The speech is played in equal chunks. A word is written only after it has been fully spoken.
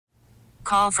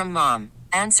Call from mom.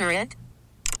 Answer it.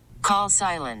 Call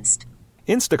silenced.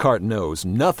 Instacart knows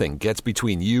nothing gets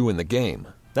between you and the game.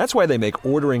 That's why they make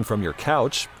ordering from your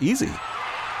couch easy.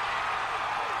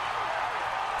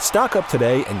 Stock up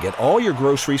today and get all your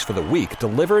groceries for the week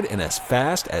delivered in as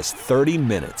fast as 30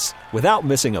 minutes without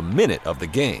missing a minute of the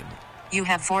game. You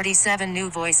have 47 new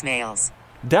voicemails.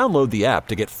 Download the app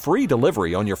to get free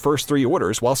delivery on your first 3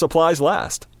 orders while supplies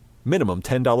last. Minimum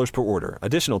 $10 per order.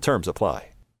 Additional terms apply.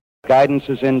 Guidance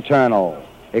is internal.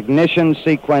 Ignition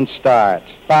sequence starts.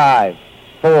 5,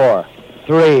 4,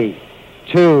 3,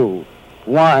 2,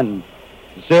 1,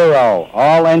 0.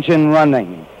 All engine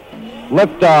running.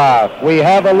 Liftoff. We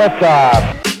have a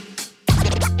liftoff.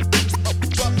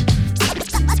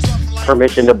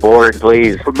 Permission to board,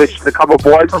 please. Permission to come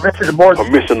aboard. Permission to board.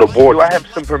 Permission to board. Do I have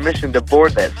some permission to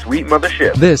board that sweet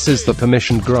mothership? This is the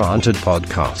Permission Granted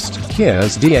podcast.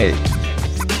 Here's DA.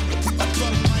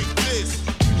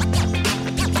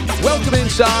 Welcome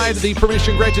inside the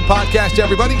Permission Granted podcast,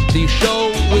 everybody. The show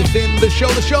within the show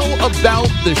about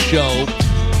the show.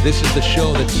 This is the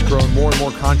show that's grown more and more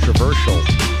controversial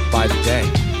by the day.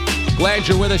 Glad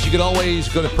you're with us. You can always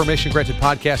go to Permission Granted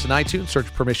Podcast on iTunes,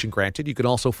 search Permission Granted. You can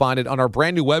also find it on our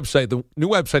brand new website. The new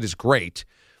website is great.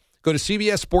 Go to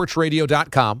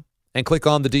cbssportsradio.com and click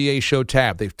on the DA Show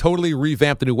tab. They've totally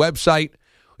revamped the new website.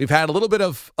 We've had a little bit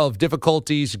of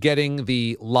difficulties getting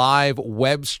the live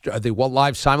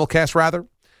simulcast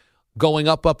going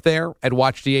up there at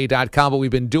watchda.com, but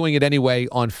we've been doing it anyway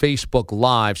on Facebook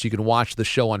Live, so you can watch the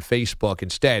show on Facebook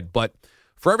instead. But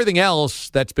for everything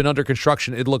else that's been under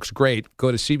construction, it looks great.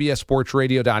 Go to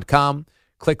cbssportsradio.com,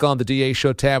 click on the DA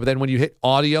Show tab, and then when you hit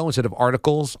audio instead of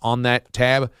articles on that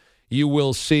tab, you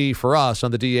will see for us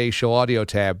on the DA Show audio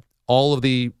tab all of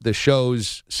the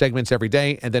show's segments every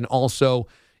day, and then also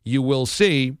you will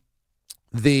see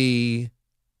the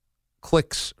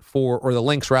clicks or the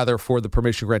links for the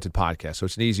Permission Granted podcast. So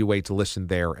it's an easy way to listen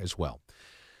there as well.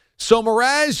 So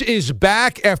Mraz is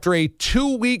back after a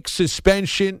 2-week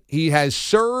suspension. He has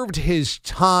served his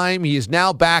time. He is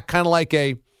now back, kind of like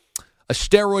a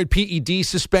steroid PED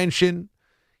suspension.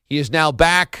 He is now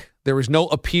back. There is no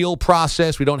appeal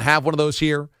process. We don't have one of those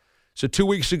here. So 2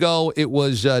 weeks ago, it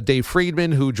was Dave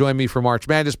Friedman who joined me for March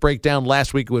Madness Breakdown.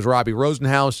 Last week, it was Robbie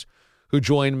Rosenhaus who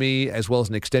joined me, as well as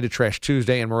an Extended Trash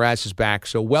Tuesday, and Mraz is back.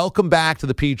 So welcome back to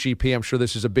the PGP. I'm sure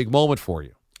this is a big moment for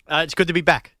you. It's good to be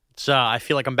back. I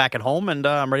feel like I'm back at home, and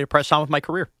I'm ready to press on with my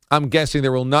career. I'm guessing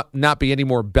there will not be any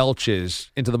more belches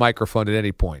into the microphone at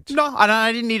any point. No, and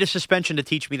I didn't need a suspension to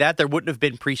teach me that. There wouldn't have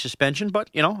been pre-suspension, but,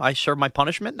 I served my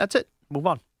punishment. That's it. Move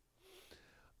on.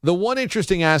 The one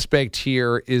interesting aspect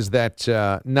here is that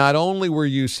not only were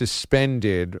you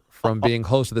suspended from being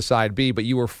host of the Side B, but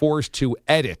you were forced to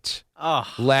edit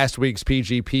last week's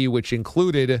PGP, which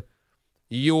included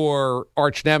your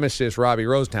arch nemesis, Robbie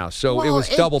Rosenhaus. So it was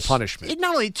double punishment.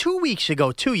 Not only 2 weeks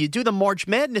ago, too. You do the March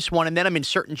Madness one, and then I'm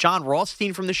inserting John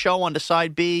Rothstein from the show onto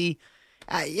Side B.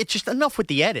 It's just enough with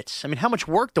the edits. I mean, how much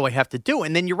work do I have to do?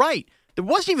 And then you're right. There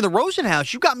wasn't even the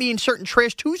Rosenhaus. You got me inserting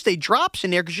Trash Tuesday drops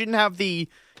in there because you didn't have the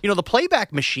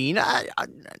playback machine. I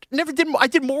never did. I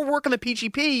did more work on the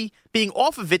PGP being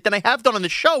off of it than I have done on the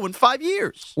show in 5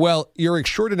 years. Well, you're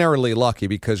extraordinarily lucky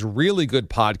because really good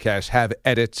podcasts have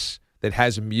edits that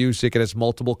has music. It has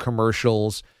multiple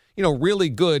commercials. Really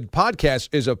good podcast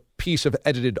is a piece of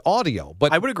edited audio.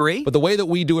 But I would agree. But the way that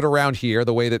we do it around here,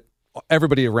 the way that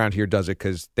everybody around here does it,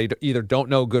 because they either don't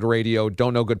know good radio,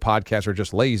 don't know good podcasts, or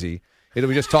just lazy. It'll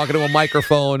be just talking to a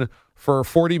microphone for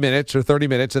 40 minutes or 30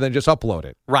 minutes and then just upload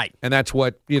it. Right. And that's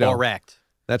what, Correct.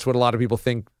 That's what a lot of people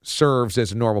think serves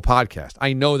as a normal podcast.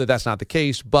 I know that that's not the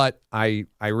case, but I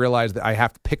realize that I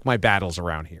have to pick my battles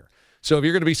around here. So if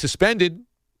you're going to be suspended,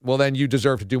 well, then you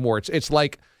deserve to do more. It's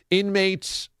like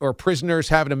inmates or prisoners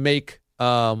having to make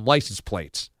license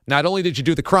plates. Not only did you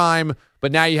do the crime,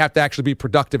 but now you have to actually be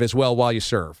productive as well while you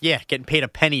serve. Yeah, getting paid a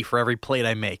penny for every plate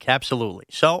I make. Absolutely.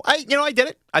 So, I did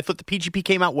it. I thought the PGP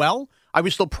came out well. I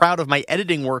was still proud of my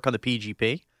editing work on the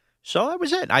PGP. So that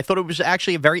was it. I thought it was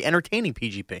actually a very entertaining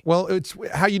PGP. Well, it's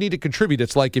how you need to contribute.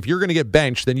 It's like if you're going to get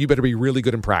benched, then you better be really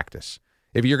good in practice.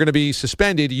 If you're going to be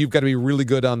suspended, you've got to be really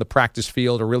good on the practice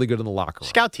field or really good in the locker room.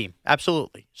 Scout team,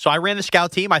 absolutely. So I ran the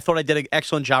scout team. I thought I did an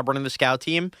excellent job running the scout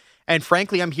team. And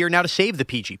frankly, I'm here now to save the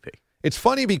PGP. It's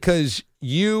funny because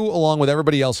you, along with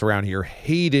everybody else around here,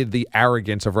 hated the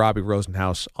arrogance of Robbie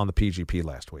Rosenhaus on the PGP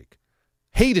last week.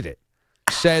 Hated it.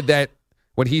 Said that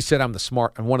when he said I'm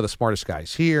one of the smartest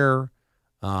guys here.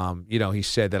 He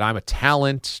said that I'm a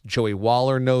talent. Joey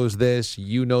Waller knows this.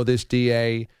 You know this,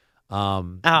 DA.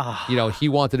 He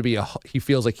wanted to be he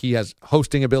feels like he has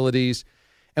hosting abilities.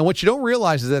 And what you don't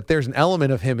realize is that there's an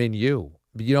element of him in you.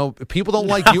 You know, people don't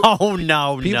like you. Oh,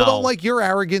 no, People don't like your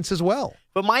arrogance as well.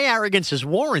 But my arrogance is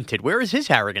warranted. Where is his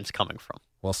arrogance coming from?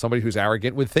 Well, somebody who's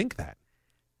arrogant would think that.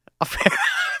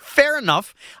 Fair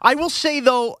enough. I will say,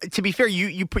 though, to be fair,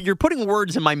 you're putting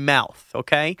words in my mouth,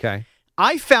 okay? Okay.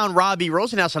 I found Robbie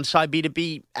Rosenhaus on Side B to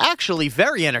be actually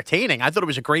very entertaining. I thought it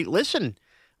was a great listen.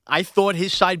 I thought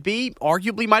his Side B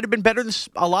arguably might have been better than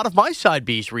a lot of my Side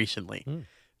Bs recently.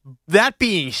 That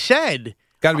being said...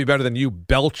 Got to be better than you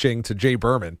belching to Jay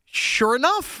Berman. Sure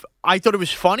enough, I thought it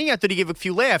was funny. I thought he gave a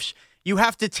few laughs. You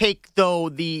have to take, though,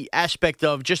 the aspect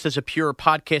of just as a pure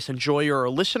podcast enjoyer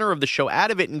or listener of the show out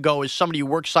of it and go as somebody who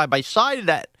works side by side of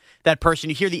that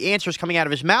person. You hear the answers coming out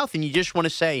of his mouth, and you just want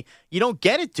to say, you don't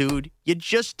get it, dude. You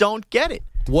just don't get it.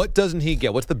 What doesn't he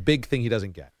get? What's the big thing he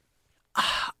doesn't get?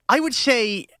 I would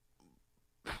say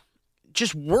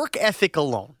just work ethic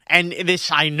alone. And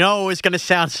this, I know, is going to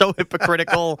sound so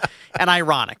hypocritical and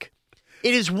ironic.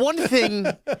 It is one thing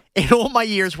in all my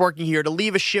years working here to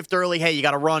leave a shift early. Hey, you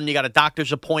got to run. You got a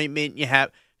doctor's appointment. You have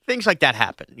things like that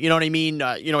happen. You know what I mean?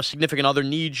 A significant other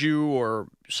needs you or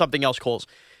something else calls.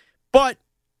 But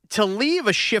to leave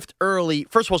a shift early,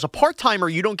 first of all, as a part-timer,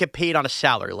 you don't get paid on a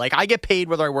salary. Like I get paid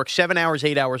whether I work 7 hours,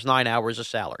 8 hours, 9 hours, a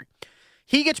salary.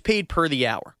 He gets paid per the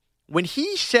hour. When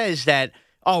he says that,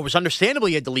 it was understandable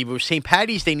he had to leave. It was St.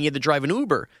 Paddy's Day and he had to drive an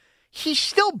Uber. He's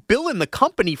still billing the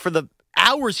company for the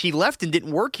hours he left and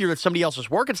didn't work here that somebody else was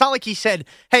working. It's not like he said,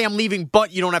 hey, I'm leaving,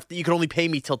 but you can only pay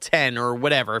me till 10 or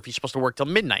whatever if he's supposed to work till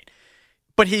midnight.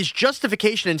 But his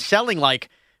justification in selling, like,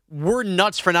 we're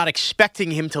nuts for not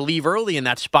expecting him to leave early in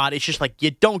that spot. It's just like,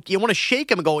 you want to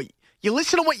shake him and go, you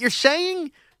listen to what you're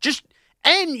saying?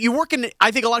 And you work in,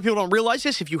 I think a lot of people don't realize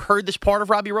this. If you heard this part of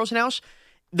Robbie Rosenhaus,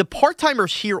 the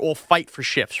part-timers here all fight for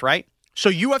shifts, right? So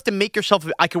you have to make yourself,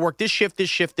 I can work this shift, this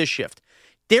shift, this shift.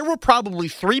 There were probably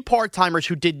 3 part-timers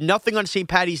who did nothing on St.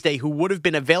 Paddy's Day who would have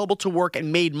been available to work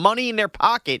and made money in their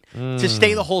pocket to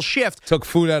stay the whole shift. Took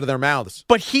food out of their mouths.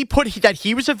 But he put that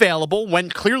he was available when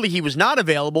clearly he was not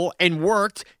available and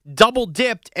worked,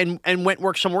 double-dipped, and went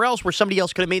work somewhere else where somebody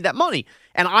else could have made that money.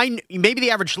 And maybe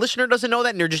the average listener doesn't know that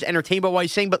and they're just entertained by what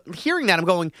he's saying. But hearing that, I'm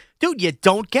going, dude, you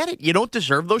don't get it. You don't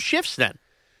deserve those shifts then.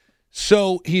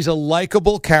 So he's a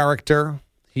likable character.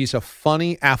 He's a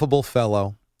funny, affable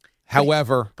fellow.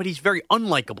 However, but he's very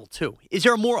unlikable too. Is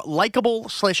there a more likable /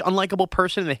 unlikable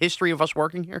person in the history of us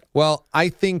working here? Well, I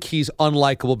think he's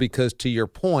unlikable because, to your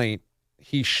point,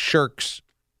 he shirks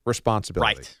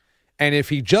responsibility. Right. And if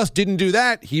he just didn't do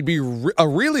that, he'd be a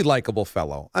really likable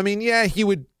fellow. I mean, yeah, he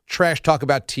would trash talk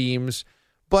about teams,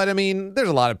 but I mean, there's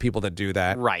a lot of people that do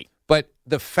that. Right. But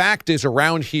the fact is,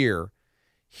 around here,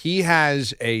 he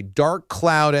has a dark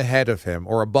cloud ahead of him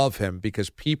or above him because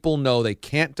people know they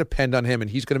can't depend on him and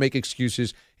he's going to make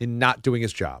excuses in not doing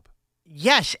his job.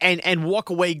 Yes, and walk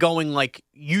away going like,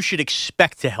 you should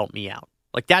expect to help me out.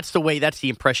 Like that's the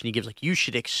impression he gives. Like, you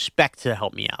should expect to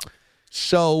help me out.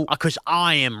 So, because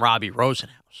I am Robbie Rosenhaus.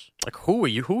 Like, who are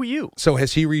you? So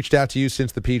has he reached out to you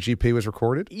since the PGP was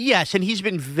recorded? Yes, and he's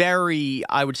been very,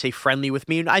 I would say, friendly with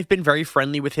me, and I've been very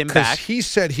friendly with him back. Because he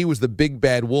said he was the big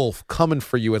bad wolf coming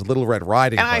for you at Little Red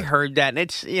Riding Hood. And I heard that, and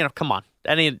it's, come on.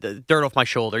 That ain't dirt off my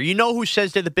shoulder. You know who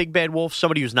says they're the big bad wolf?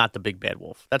 Somebody who's not the big bad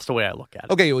wolf. That's the way I look at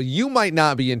it. Okay, well, you might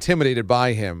not be intimidated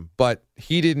by him, but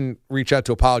he didn't reach out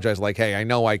to apologize like, hey, I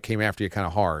know I came after you kind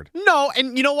of hard. No,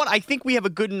 and you know what? I think we have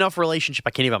a good enough relationship,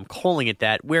 I'm calling it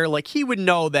that, where like he would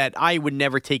know that I would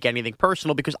never take anything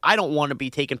personal because I don't want to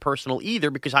be taken personal either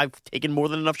because I've taken more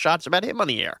than enough shots about him on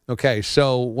the air. Okay,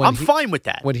 so I'm fine with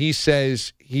that. When he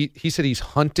says, he said he's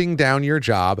hunting down your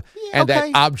job and that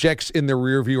objects in the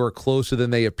rear view are closer than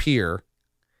they appear.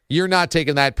 You're not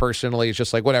taking that personally. It's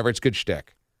just like, whatever, it's good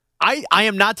shtick. I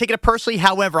am not taking it personally.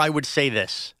 However, I would say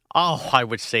this.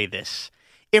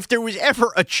 If there was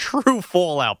ever a true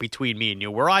fallout between me and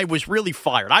you where I was really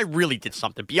fired, I really did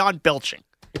something beyond belching.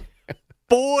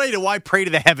 Boy, do I pray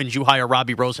to the heavens you hire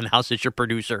Robbie Rosenhaus as your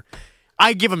producer.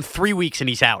 I give him 3 weeks and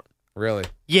he's out. Really?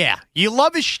 Yeah. You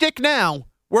love his shtick now.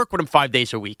 Work with him 5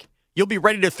 days a week. You'll be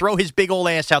ready to throw his big old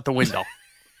ass out the window.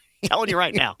 Telling you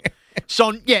right now.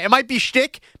 So, yeah, it might be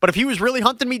shtick, but if he was really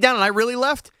hunting me down and I really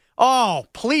left, oh,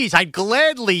 please, I'd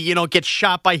gladly, get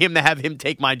shot by him to have him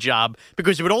take my job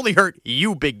because it would only hurt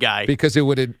you, big guy. Because it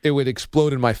would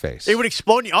explode in my face. It would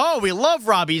explode. Oh, we love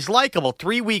Robbie. He's likable.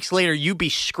 3 weeks later, you'd be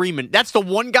screaming. That's the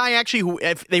one guy, actually, who,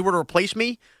 if they were to replace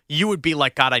me, you would be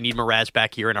like, God, I need Mraz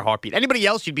back here in a heartbeat. Anybody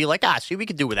else, you'd be like, see, we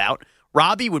could do without.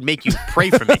 Robbie would make you pray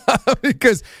for me.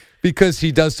 Because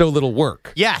he does so little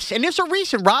work. Yes, and there's a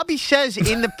reason. Robbie says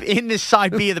in this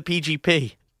side B of the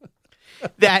PGP,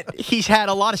 that he's had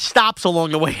a lot of stops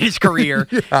along the way in his career.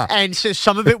 And so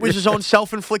some of it was his own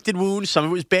self-inflicted wounds. Some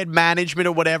of it was bad management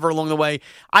or whatever along the way.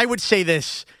 I would say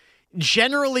this.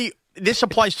 Generally, this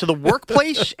applies to the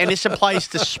workplace and this applies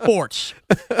to sports.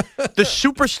 The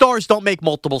superstars don't make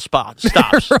multiple stops.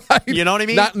 Right. You know what I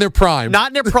mean? Not in their prime. Not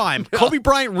in their prime. Kobe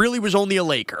Bryant really was only a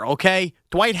Laker, okay?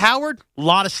 Dwight Howard, a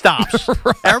lot of stops.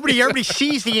 Right. Everybody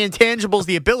sees the intangibles,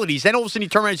 the abilities. Then all of a sudden he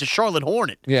turns around as a Charlotte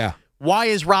Hornet. Yeah. Why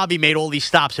has Robbie made all these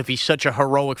stops if he's such a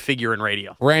heroic figure in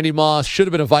radio? Randy Moss should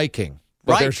have been a Viking.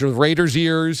 But Right. There's the Raiders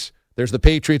years. There's the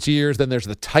Patriots years, then there's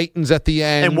the Titans at the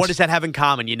end. And what does that have in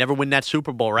common? You never win that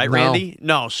Super Bowl, right, No. Randy?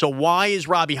 No. So why is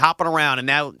Robbie hopping around and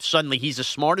now suddenly he's the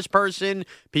smartest person?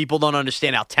 People don't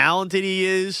understand how talented he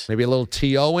is. Maybe a little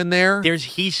T.O. in there?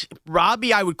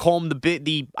 Robbie, I would call him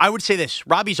I would say this,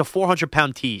 Robbie's a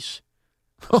 400-pound tease.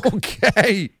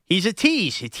 Okay. He's a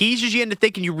tease. He teases you into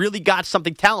thinking you really got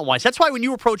something talent-wise. That's why when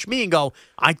you approach me and go,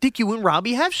 I think you and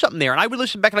Robbie have something there. And I would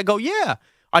listen back and I go, yeah,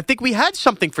 I think we had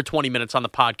something for 20 minutes on the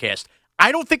podcast.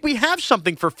 I don't think we have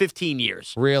something for 15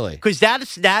 years. Really? Because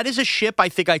that is a ship I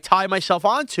think I tie myself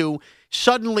onto.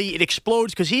 Suddenly it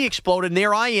explodes because he exploded, and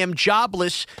there I am,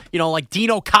 jobless, like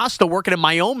Dino Costa working in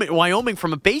Wyoming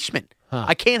from a basement. Huh.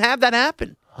 I can't have that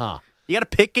happen. Huh. You got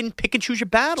to pick and choose your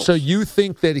battles. So you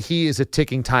think that he is a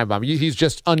ticking time bomb? He's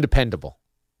just undependable.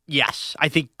 Yes. I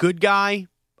think good guy,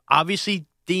 obviously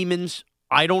demons.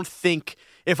 I don't think...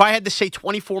 If I had to say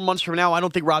 24 months from now, I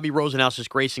don't think Robbie Rosenhaus is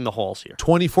gracing the halls here.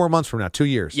 24 months from now, 2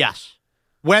 years. Yes.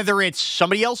 Whether it's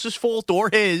somebody else's fault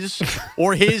or his,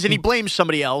 and he blames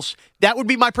somebody else, that would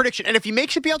be my prediction. And if he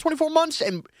makes it beyond 24 months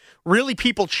and really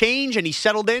people change and he's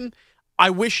settled in,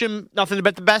 I wish him nothing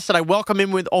but the best, and I welcome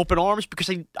him with open arms because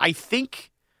I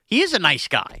think he is a nice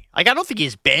guy. I don't think he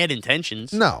has bad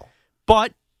intentions. No.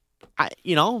 But,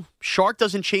 shark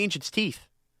doesn't change its teeth.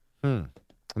 I've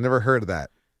never heard of that.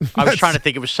 I was trying to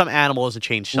think. It was some animal doesn't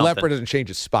change something. Leopard doesn't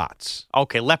change its spots.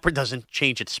 Okay, leopard doesn't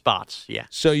change its spots. Yeah.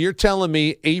 So you're telling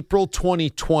me April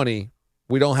 2020,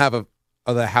 we don't have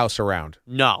the house around?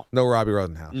 No. No Robbie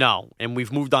Rosenhaus? No. And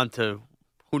we've moved on to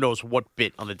who knows what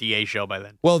bit on the DA show by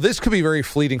then. Well, this could be very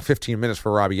fleeting 15 minutes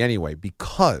for Robbie anyway,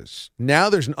 because now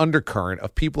there's an undercurrent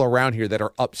of people around here that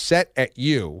are upset at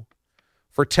you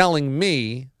for telling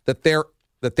me that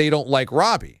they don't like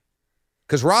Robbie.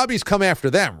 Because Robbie's come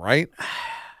after them, right?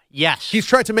 Yes. He's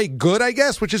tried to make good, I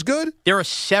guess, which is good. There are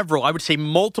several, I would say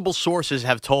multiple sources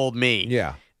have told me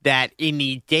that in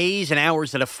the days and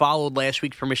hours that have followed last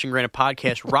week's Permission Granted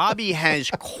podcast, Robbie has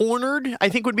cornered, I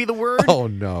think would be the word. Oh,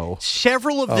 no.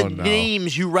 Several of the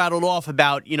names you rattled off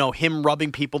about, him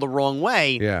rubbing people the wrong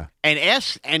way. Yeah.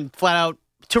 And flat out,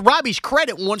 to Robbie's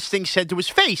credit, once things said to his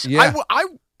face. Yeah.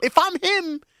 If I'm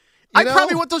him, I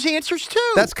probably want those answers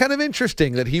too. That's kind of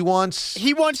interesting that he wants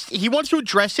to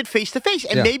address it face to face,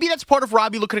 and maybe that's part of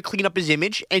Robbie looking to clean up his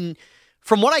image. And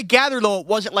from what I gather, though, it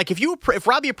wasn't like if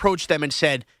Robbie approached them and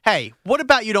said, "Hey, what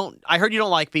about I heard you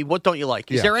don't like me. What don't you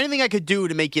like? Is there anything I could do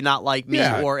to make you not like me,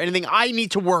 or anything I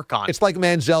need to work on?" It's like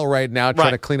Manziel right now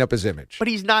trying to clean up his image, but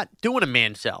he's not doing a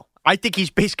Manziel. I think he's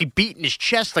basically beating his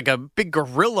chest like a big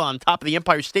gorilla on top of the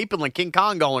Empire State Building, like King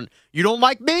Kong, going, "You don't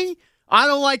like me? I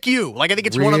don't like you." Like, I think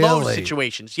it's one of those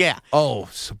situations. Yeah. Oh,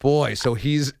 boy. So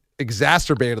he's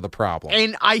exacerbated the problem.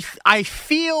 And I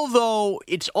feel, though,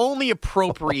 it's only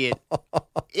appropriate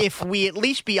if we at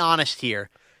least be honest here.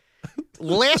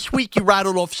 Last week, you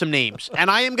rattled off some names,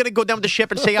 and I am going to go down the ship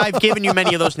and say I've given you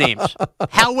many of those names.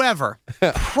 However,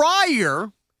 prior,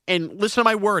 and listen to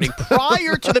my wording,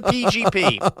 prior to the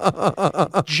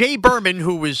PGP, Jay Berman,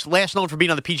 who was last known for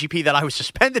being on the PGP that I was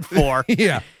suspended for,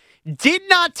 did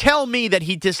not tell me that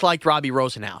he disliked Robbie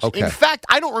Rosenhaus. Okay. In fact,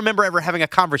 I don't remember ever having a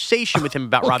conversation with him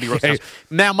about Robbie Rosenhaus.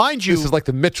 Now, mind you... This is like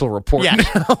the Mitchell report.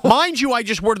 Yes. Mind you, I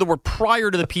just worded the word prior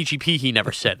to the PGP. He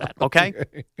never said that, okay?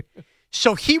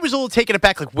 So he was a little taken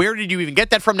aback, like, where did you even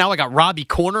get that from? Now I got Robbie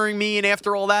cornering me, and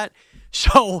after all that.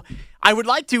 So I would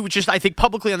like to just, I think,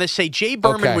 publicly on this say Jay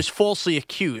Berman was falsely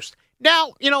accused.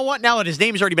 Now, you know what? Now that his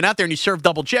name's already been out there and he served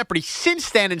double jeopardy, since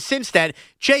then,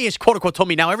 Jay has, quote-unquote, told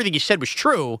me now everything he said was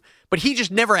true, but he just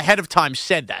never ahead of time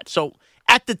said that. So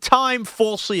at the time,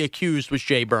 falsely accused was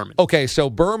Jay Berman. Okay,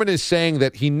 so Berman is saying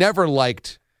that he never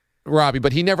liked Robbie,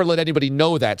 but he never let anybody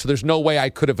know that, so there's no way I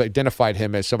could have identified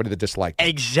him as somebody that disliked him.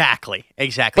 Exactly.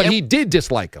 But he did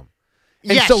dislike him.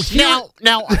 And yes, so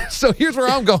now, so here's where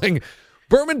I'm going.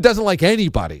 Berman doesn't like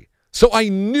anybody. So I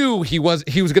knew he was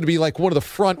going to be like one of the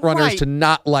front runners to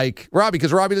not like Robbie,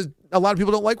 because a lot of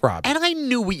people don't like Robbie. And I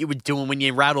knew what you were doing when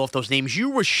you rattled off those names. You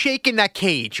were shaking that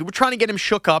cage. You were trying to get him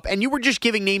shook up, and you were just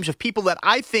giving names of people that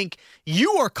I think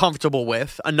you are comfortable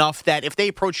with enough that if they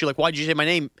approach you like, why'd you say my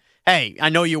name? hey, I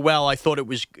know you well. I thought it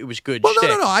was good. Well, shtick.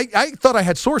 no. I thought I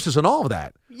had sources on all of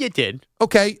that. You did.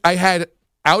 Okay, I had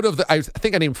I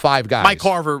think I named 5 guys. Mike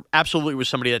Carver absolutely was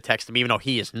somebody that texted me, even though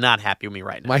he is not happy with me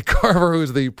right now. Mike Carver,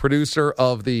 who's the producer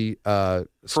of the Pharrell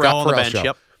Scott on the Farrell bench. show.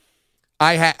 Yep.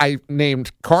 I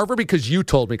named Carver because you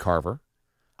told me Carver.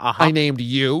 Uh-huh. I named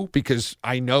you because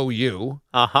I know you.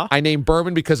 Uh-huh. I named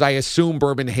Bourbon because I assume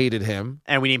Bourbon hated him.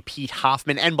 And we named Pete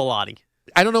Hoffman and Bellotti.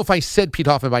 I don't know if I said Pete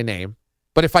Hoffman by name,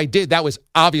 but if I did, that was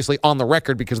obviously on the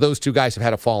record because those two guys have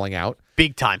had a falling out.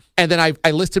 Big time. And then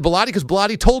I listed Bellotti because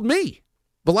Bellotti told me.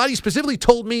 Bellotti specifically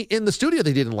told me in the studio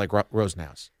they didn't like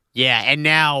Rosenhaus. Yeah, and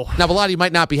now Bellotti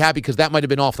might not be happy because that might have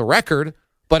been off the record,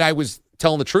 but I was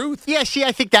telling the truth. Yeah, see,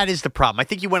 I think that is the problem. I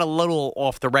think you went a little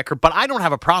off the record, but I don't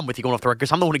have a problem with you going off the record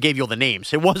because I'm the one who gave you all the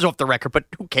names. It was off the record, but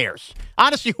who cares?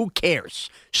 Honestly, who cares?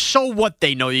 So what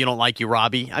they know you don't like you,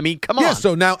 Robbie? I mean, come on. Yeah,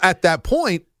 so now at that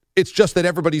point, it's just that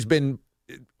everybody's been,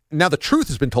 now the truth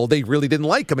has been told they really didn't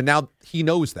like him, and now he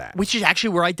knows that. Which is actually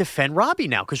where I defend Robbie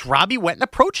now because Robbie went and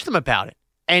approached them about it.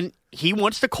 And he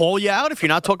wants to call you out if you're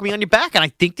not talking me on your back, and I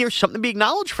think there's something to be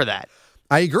acknowledged for that.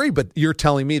 I agree, but you're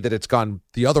telling me that it's gone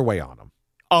the other way on him.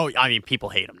 Oh, I mean, people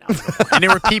hate him now. And there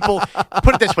were people,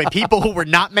 put it this way, people who were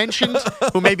not mentioned,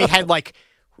 who maybe had like,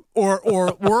 or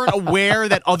weren't aware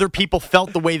that other people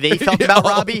felt the way they felt about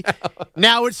Robbie.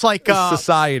 Now it's like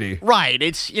society. Right.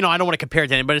 It's, I don't want to compare it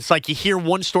to anything, but it's like you hear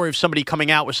one story of somebody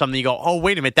coming out with something, you go, oh,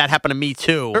 wait a minute, that happened to me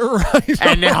too. Right.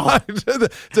 And now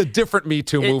it's a different Me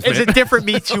Too movement. It's a different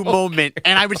Me Too moment.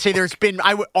 And I would say there's been,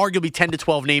 I would arguably 10 to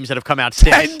 12 names that have come out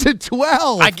since. 10 to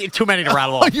 12? I get too many to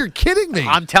rattle off. Oh, you're kidding me.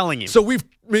 I'm telling you. So we've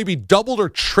maybe doubled or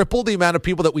tripled the amount of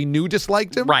people that we knew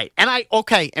disliked him? Right. And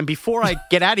and before I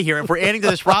get out of here, if we're adding to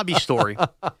this Robbie story,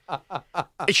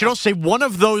 it should also say one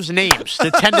of those names, the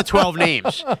 10 to 12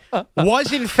 names,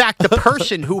 was in fact the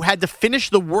person who had to finish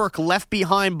the work left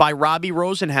behind by Robbie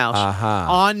Rosenhaus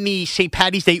on the St.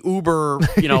 Paddy's Day Uber,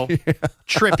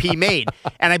 trip he made.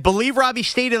 And I believe Robbie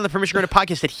stated on the Permission Granted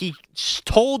podcast that he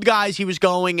told guys he was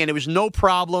going and it was no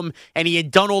problem and he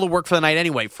had done all the work for the night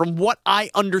anyway. From what I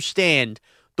understand,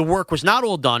 the work was not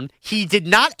all done. He did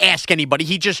not ask anybody.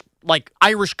 He just,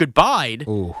 Irish goodbyed.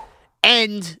 Ooh.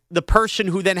 And the person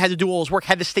who then had to do all his work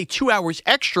had to stay 2 hours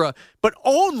extra, but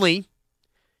only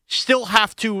still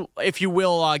have to, if you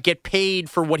will, get paid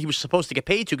for what he was supposed to get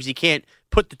paid to because he can't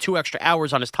put the 2 extra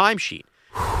hours on his timesheet.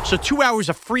 So 2 hours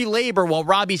of free labor while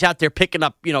Robbie's out there picking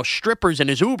up, strippers in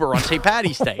his Uber on St.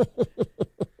 Paddy's Day.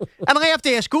 And I have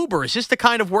to ask Uber, is this the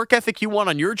kind of work ethic you want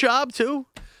on your job, too?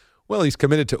 Well, he's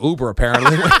committed to Uber,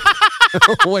 apparently.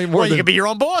 Way more you can be your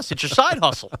own boss. It's your side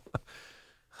hustle.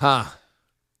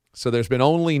 So there's been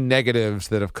only negatives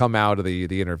that have come out of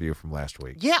the interview from last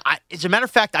week. Yeah, as a matter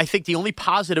of fact, I think the only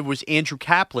positive was Andrew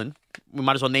Kaplan. We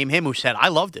might as well name him, who said, I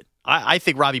loved it. I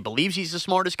think Robbie believes he's the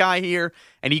smartest guy here,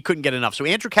 and he couldn't get enough. So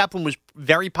Andrew Kaplan was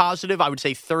very positive. I would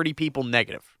say 30 people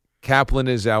negative. Kaplan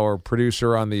is our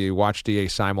producer on the Watch DA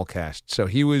simulcast. So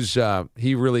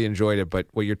he really enjoyed it, but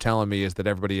what you're telling me is that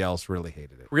everybody else really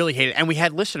hated it. Really hated it. And we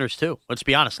had listeners, too. Let's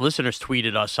be honest. Listeners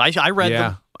tweeted us. I read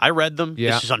them. I read them.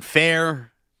 Yeah. This is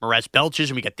unfair. Mraz belches,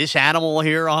 and we got this animal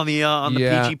here on the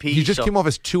PGP. He just came off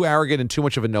as too arrogant and too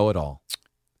much of a know-it-all.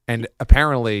 And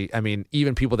apparently,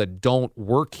 even people that don't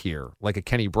work here, like a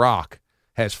Kenny Brock,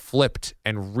 has flipped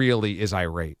and really is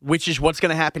irate. Which is what's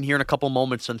going to happen here in a couple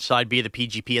moments on Side B of the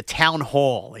PGP, a town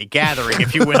hall, a gathering,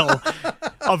 if you will,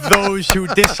 of those who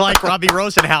dislike Robbie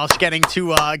Rosenhaus getting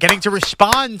to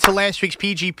respond to last week's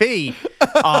PGP.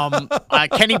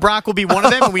 Kenny Brock will be one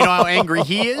of them, and we know how angry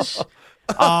he is.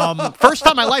 First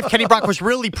time in my life, Kenny Brock was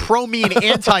really pro me and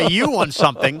anti you on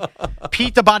something.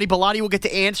 Pete the Body Bellotti will get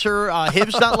to answer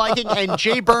his not liking, and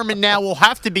Jay Berman now will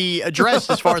have to be addressed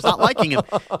as far as not liking him.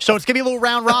 So it's gonna be a little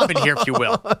round robin here, if you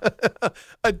will.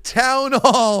 A town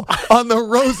hall on the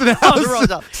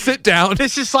Rosenhaus. Sit down.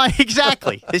 This is like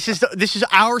exactly. This is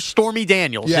our Stormy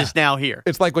Daniels is now here.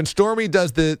 It's like when Stormy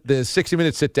does the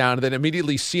 60-minute sit down, and then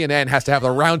immediately CNN has to have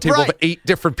the round table of 8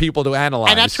 different people to analyze.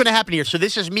 And that's going to happen here. So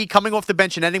this is me coming off the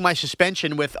bench and ending my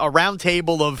suspension with a round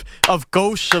table of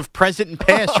ghosts of present and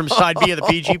past from Side B of the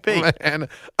PGP. Oh, man,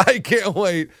 I can't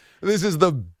wait. This is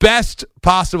the best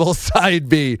possible Side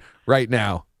B right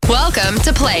now. Welcome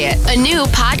to Play It, a new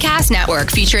podcast network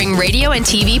featuring radio and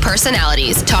TV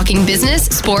personalities talking business,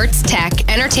 sports, tech,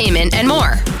 entertainment, and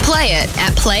more. Play it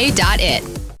at play.it.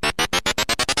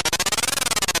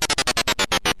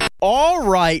 All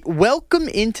right, welcome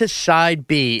into Side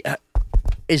B.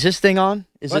 Is this thing on?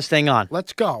 This thing on?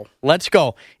 Let's go. Let's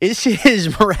go. This is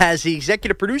Mraz, the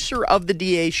executive producer of the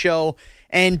DA Show,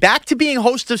 and back to being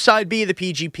host of Side B of the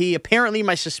PGP. Apparently,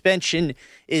 my suspension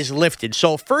is lifted.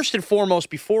 So first and foremost,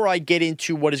 before I get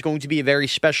into what is going to be a very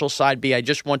special Side B, I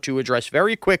just want to address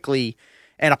very quickly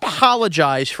and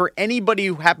apologize for anybody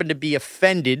who happened to be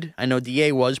offended. I know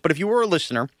DA was, but if you were a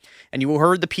listener and you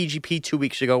heard the PGP 2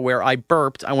 weeks ago where I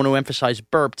burped, I want to emphasize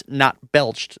burped, not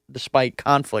belched, despite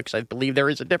conflicts. I believe there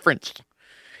is a difference.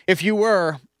 If you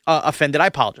were offended, I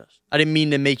apologize. I didn't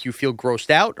mean to make you feel grossed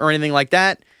out or anything like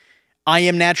that. I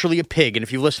am naturally a pig, and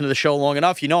if you listen to the show long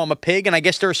enough, you know I'm a pig, and I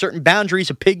guess there are certain boundaries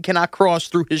a pig cannot cross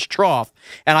through his trough,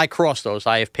 and I cross those.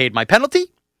 I have paid my penalty.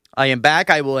 I am back.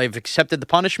 I've accepted the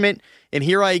punishment, and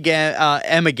here I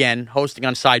am again hosting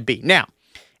on Side B. Now,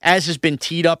 as has been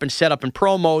teed up and set up in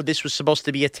promo, this was supposed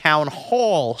to be a town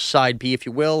hall Side B, if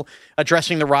you will,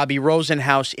 addressing the Robbie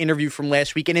Rosenhaus interview from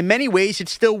last week, and in many ways it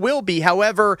still will be.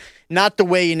 However, not the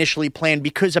way initially planned,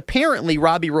 because apparently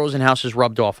Robbie Rosenhaus has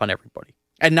rubbed off on everybody,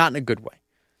 and not in a good way.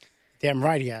 Damn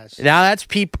right he has. Now that's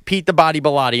Pete the Body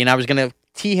Bilotti, and I was going to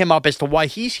tee him up as to why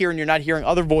he's here and you're not hearing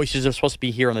other voices that are supposed to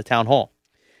be here on the town hall.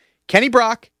 Kenny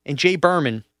Brock and Jay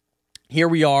Berman, here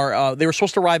we are. They were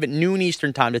supposed to arrive at noon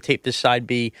Eastern time to tape this Side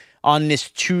B on this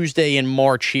Tuesday in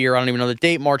March here. I don't even know the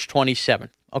date, March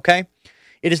 27th, okay?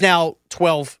 It is now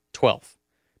 12:12.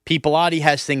 Pete Bilotti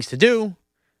has things to do.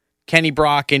 Kenny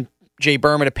Brock and Jay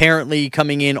Berman apparently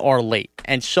coming in are late.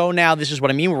 And so now this is what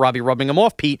I mean with Robbie rubbing him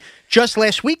off, Pete. Just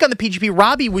last week on the PGP,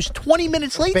 Robbie was 20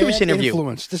 minutes late to his interview.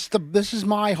 Influence. This is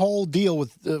my whole deal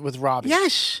with Robbie.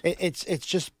 Yes. It's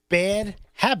just bad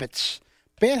habits.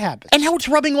 Bad habits. And how it's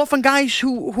rubbing off on guys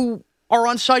who are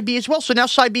on Side B as well. So now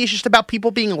Side B is just about people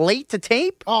being late to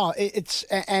tape? Oh,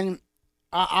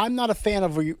 I'm not a fan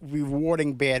of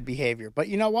rewarding bad behavior. But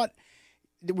you know what?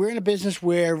 We're in a business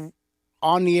where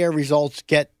on-the-air results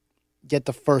get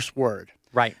the first word.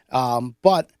 Right.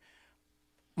 But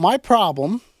my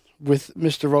problem with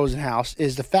Mr. Rosenhaus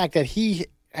is the fact that he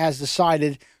has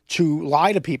decided to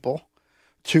lie to people,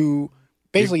 to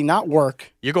basically not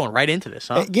work. You're going right into this,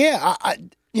 huh? Yeah.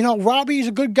 Robbie's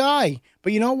a good guy.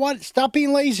 But you know what? Stop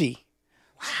being lazy.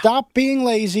 Wow. Stop being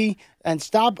lazy and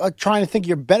stop trying to think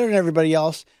you're better than everybody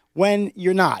else when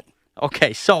you're not.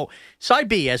 Okay, so Side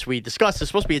B, as we discussed, is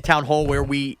supposed to be a town hall where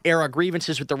we air our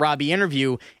grievances with the Robbie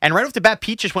interview. And right off the bat,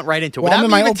 Pete just went right into it. Well, I'm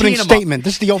in my opening statement.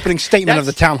 This is the opening statement of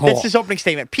the town hall. This is his opening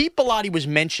statement. Pete Bilotti was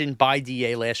mentioned by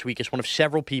DA last week as one of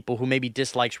several people who maybe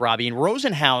dislikes Robbie. And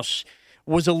Rosenhaus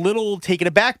was a little taken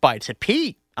aback by it. Said,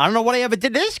 Pete, I don't know what I ever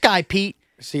did to this guy, Pete.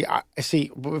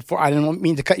 Before I didn't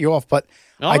mean to cut you off, but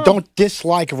I don't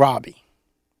dislike Robbie.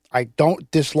 I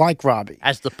don't dislike Robbie.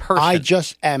 As the person.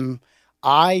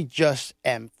 I just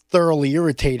am thoroughly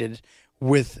irritated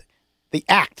with the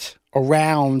act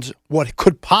around what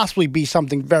could possibly be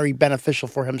something very beneficial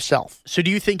for himself. So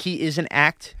do you think he is an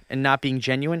act and not being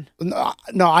genuine? No,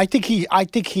 I think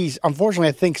he's unfortunately,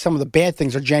 I think some of the bad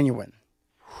things are genuine.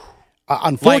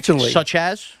 Unfortunately. Like, such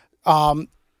as?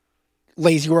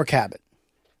 Lazy work habit.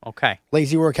 Okay.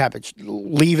 Lazy work habit.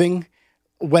 Leaving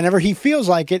whenever he feels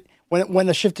like it. When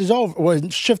the shift is over, when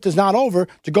shift is not over,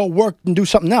 to go work and do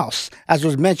something else, as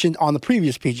was mentioned on the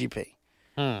previous PGP.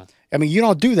 I mean, you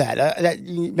don't do that.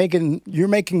 You're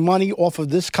making money off of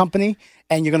this company,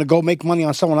 and you're going to go make money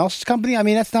on someone else's company. I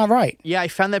mean, that's not right. Yeah, I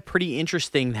found that pretty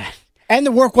interesting. And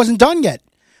the work wasn't done yet.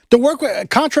 The work,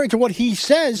 contrary to what he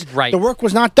says, right. The work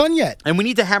was not done yet. And we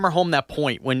need to hammer home that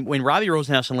point. When Robbie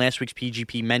Rosenhaus in last week's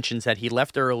PGP mentions that he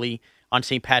left early on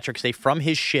St. Patrick's Day from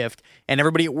his shift, and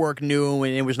everybody at work knew,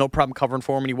 and it was no problem covering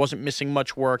for him, and he wasn't missing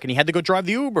much work, and he had to go drive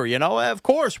the Uber, of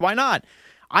course, why not?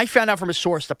 I found out from a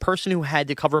source, the person who had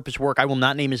to cover up his work, I will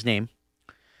not name his name,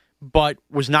 but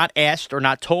was not asked or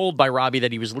not told by Robbie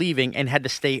that he was leaving and had to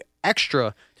stay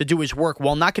extra to do his work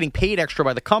while not getting paid extra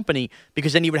by the company,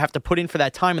 because then he would have to put in for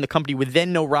that time, and the company would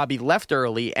then know Robbie left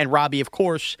early, and Robbie, of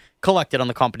course, collected on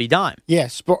the company dime.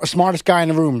 Yes, smartest guy in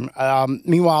the room.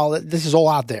 Meanwhile, this is all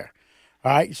out there.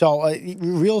 All right, so a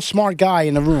real smart guy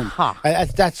in the room. Huh.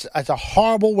 That's a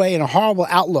horrible way and a horrible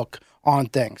outlook on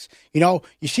things. You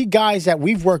see guys that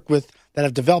we've worked with that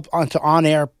have developed onto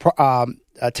on-air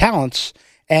talents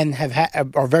and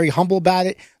are very humble about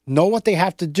it, know what they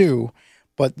have to do.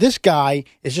 But this guy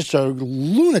is just a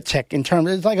lunatic in terms.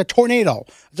 It's like a tornado.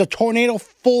 It's a tornado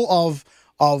full of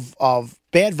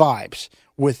bad vibes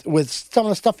with some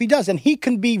of the stuff he does, and he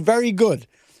can be very good,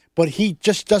 but he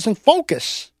just doesn't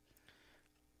focus.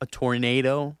 A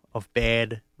tornado of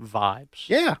bad vibes.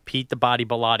 Yeah. Pete the Body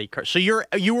Bilotti. So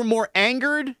you were more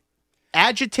angered,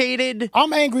 agitated?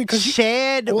 I'm angry because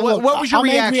sad. What was your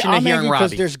reaction to hearing Robbie?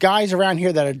 Because there's guys around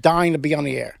here that are dying to be on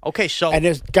the air. Okay, so and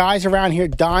there's guys around here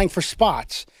dying for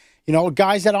spots. You know,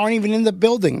 guys that aren't even in the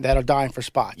building that are dying for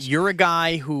spots. You're a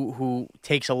guy who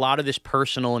takes a lot of this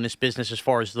personal in this business as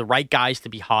far as the right guys to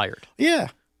be hired. Yeah.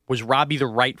 Was Robbie the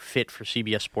right fit for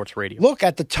CBS Sports Radio? Look,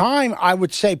 at the time, I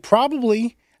would say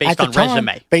probably Based on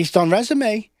resume. Based on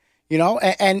resume. You know,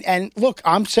 and look,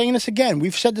 I'm saying this again.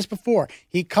 We've said this before.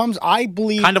 He comes, I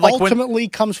believe, kind of like ultimately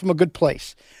comes from a good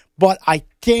place. But I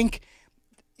think,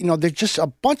 you know, there's just a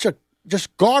bunch of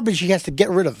just garbage he has to get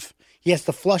rid of. He has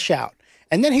to flush out.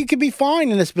 And then he could be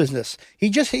fine in this business. He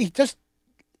just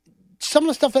some of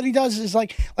the stuff that he does is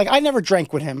like I never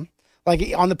drank with him.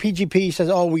 Like on the PGP, he says,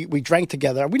 "Oh, we drank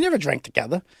together." We never drank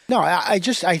together. No, I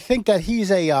think that he's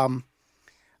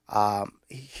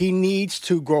he needs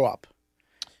to grow up.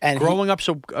 And growing up's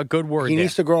a good word. He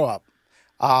needs to grow up.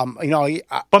 You know,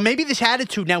 but maybe this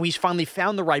attitude now he's finally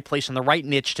found the right place and the right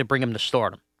niche to bring him to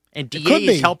stardom, and DA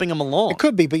is helping him along. It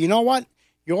could be, but you know what?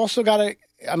 You also got to.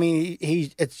 I mean,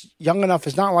 it's young enough.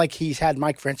 It's not like he's had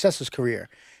Mike Francesa's career.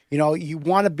 You know, you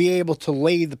want to be able to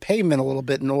lay the pavement a little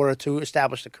bit in order to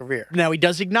establish the career. Now, he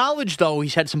does acknowledge, though,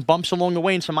 he's had some bumps along the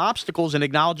way and some obstacles, and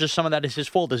acknowledges some of that is his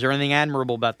fault. Is there anything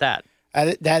admirable about that?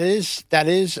 That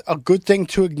is a good thing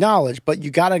to acknowledge, but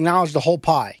you got to acknowledge the whole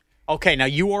pie. Okay, now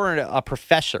you are a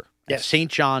professor at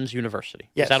St. John's University.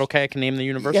 Yes. Is that okay? I can name the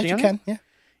university? Yes, you can, yeah.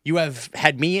 You have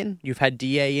had me in, you've had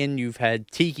DA in, you've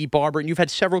had Tiki Barber, and you've had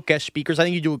several guest speakers. I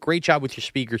think you do a great job with your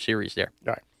speaker series there.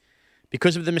 All right.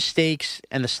 Because of the mistakes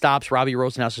and the stops Robbie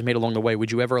Rosenhaus has made along the way,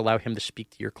 would you ever allow him to speak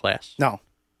to your class? No.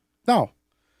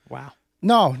 Wow.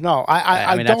 No.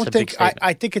 I don't think.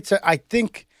 I think it's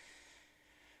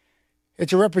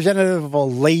a representative of a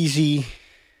lazy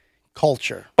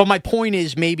culture. But my point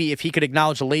is, maybe if he could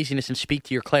acknowledge the laziness and speak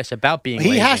to your class about being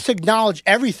lazy. He has to acknowledge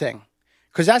everything.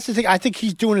 Because that's the thing. I think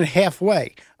he's doing it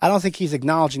halfway. I don't think he's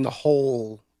acknowledging the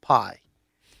whole pie.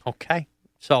 Okay.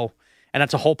 So, and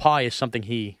that's a whole pie is something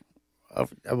he.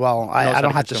 Well, I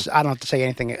don't have to say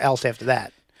anything else after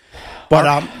that.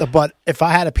 But if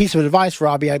I had a piece of advice,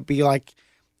 Robbie, I'd be like,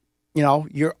 you know,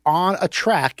 you're on a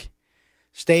track.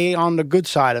 Stay on the good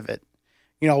side of it.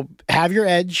 You know, have your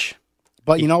edge.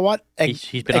 But you know what?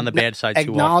 He's been on the bad side too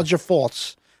often. Acknowledge your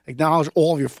faults. Acknowledge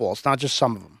all of your faults, not just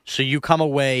some of them. So you come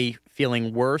away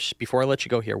feeling worse, before I let you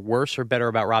go here, worse or better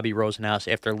about Robbie Rosenhaus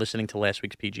after listening to last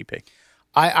week's PGP?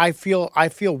 I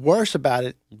feel worse about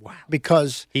it. Wow.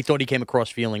 Because he thought he came across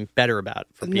feeling better about it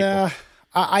for people. Nah,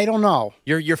 I don't know.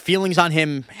 Your feelings on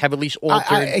him have at least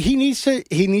altered. He needs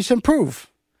to improve.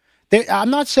 I'm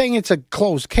not saying it's a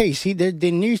closed case. There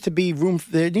needs to be room.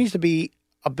 There needs to be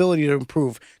ability to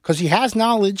improve because he has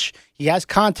knowledge, he has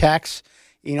contacts,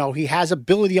 you know, he has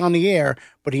ability on the air,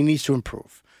 but he needs to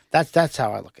improve. That's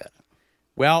how I look at it.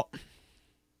 Well,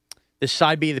 this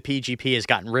side B of the PGP has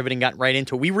gotten riveting, gotten right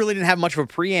into it. We really didn't have much of a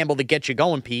preamble to get you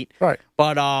going, Pete. Right.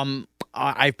 But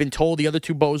I've been told the other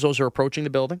two bozos are approaching the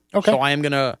building. Okay. So I am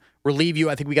going to relieve you.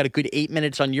 I think we got a good 8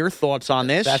 minutes on your thoughts on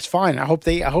this. That's fine. I hope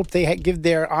they give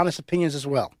their honest opinions as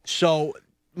well. So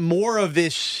more of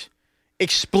this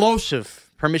explosive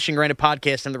Permission Granted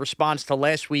podcast and the response to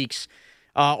last week's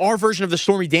our version of the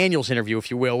Stormy Daniels interview,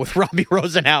 if you will, with Robbie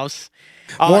Rosenhaus.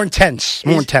 More intense.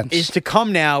 Is to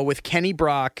come now with Kenny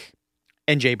Brock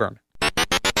and Jay Berman.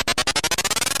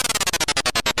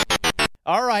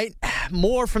 All right.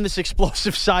 More from this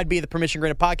explosive side B of the Permission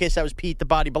Granted podcast. That was Pete the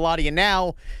Body Bilotti. And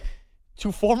now,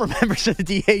 two former members of the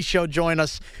DA show join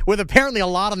us with apparently a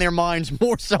lot on their minds,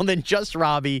 more so than just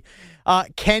Robbie.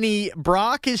 Kenny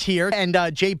Brock is here, and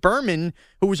Jay Berman,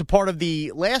 who was a part of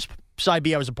the last side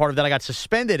B I was a part of that I got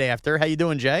suspended after. How you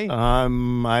doing, Jay?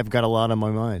 I've got a lot on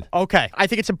my mind. Okay. I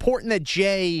think it's important that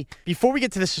Jay, before we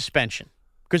get to the suspension,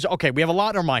 because, okay, we have a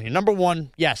lot on our mind here. Number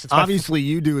one, yes. It's obviously,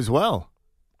 you do as well.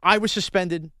 I was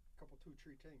suspended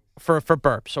for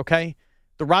burps, okay?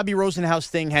 The Robbie Rosenhaus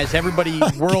thing has everybody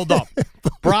whirled up.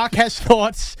 Brock has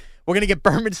thoughts. We're going to get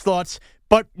Berman's thoughts.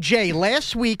 But, Jay,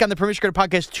 last week on the Permission Granted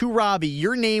podcast to Robbie,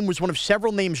 your name was one of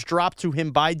several names dropped to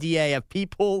him by DA of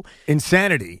people.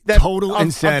 Insanity. Total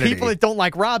insanity. Of people that don't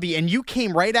like Robbie. And you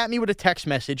came right at me with a text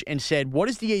message and said, what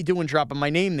is DA doing dropping my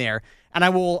name there? And I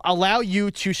will allow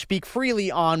you to speak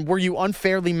freely on were you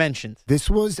unfairly mentioned. This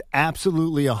was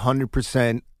absolutely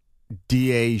 100%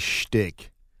 DA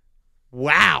shtick.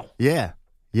 Wow. Yeah,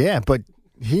 but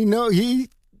he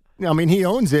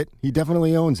owns it. He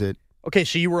definitely owns it. Okay,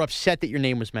 so you were upset that your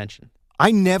name was mentioned.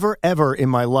 I never, ever in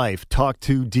my life talked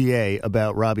to DA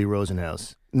about Robbie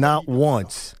Rosenhaus. Not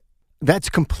once. That's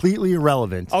completely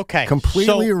irrelevant. Okay.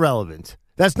 Completely irrelevant.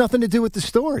 That's nothing to do with the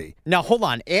story. Now, hold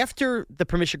on. After the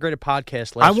Permission Graded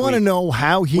podcast last I week. want to know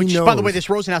how he knows. By the way, this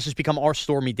Rosenhaus has become our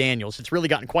Stormy Daniels. It's really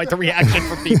gotten quite the reaction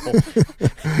from people.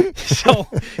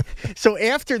 So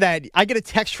after that, I get a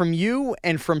text from you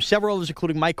and from several others,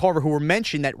 including Mike Carver, who were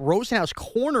mentioned that Rosenhaus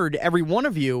cornered every one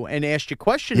of you and asked you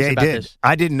questions about this.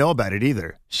 I didn't know about it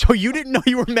either. So you didn't know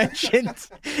you were mentioned, and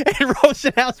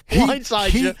Rosenhaus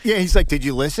blindsided you. Yeah, he's like, did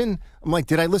you listen? I'm like,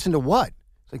 did I listen to what?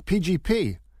 It's like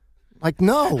PGP. Like,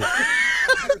 no.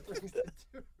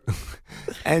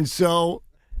 And so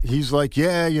he's like,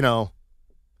 yeah,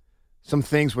 some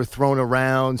things were thrown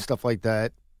around, stuff like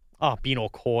that. Oh, being all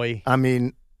coy. I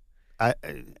mean,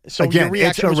 so again, your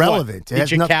reaction it's irrelevant. Was what?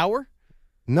 Did you cower?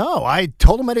 No, I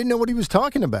told him I didn't know what he was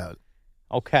talking about.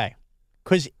 Okay.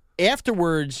 Because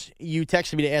afterwards, you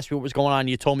texted me to ask me what was going on.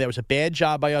 You told me that was a bad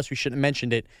job by us. We shouldn't have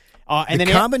mentioned it. And the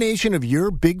combination of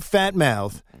your big fat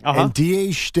mouth and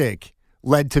DA's shtick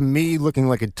led to me looking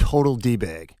like a total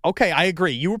D-bag. Okay, I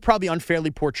agree. You were probably unfairly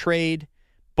portrayed,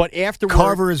 but afterwards...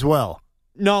 Carver as well.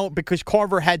 No, because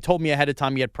Carver had told me ahead of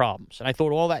time he had problems. And I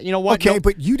thought all that, you know what? Okay,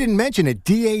 but you didn't mention it.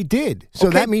 DA did.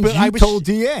 So that means you told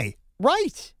DA.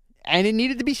 Right. And it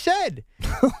needed to be said.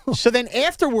 So then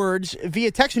afterwards,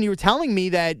 via text, when you were telling me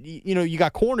that, you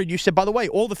got cornered, you said, by the way,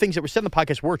 all the things that were said in the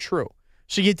podcast were true.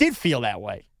 So you did feel that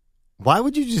way. Why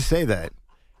would you just say that?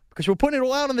 Because we're putting it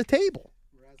all out on the table.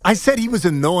 I said he was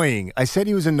annoying. Okay,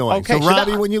 so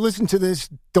Robbie, when you listen to this,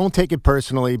 don't take it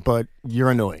personally, but you're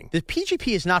annoying. The PGP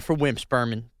is not for wimps,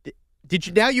 Berman. Did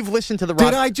you? Now you've listened to the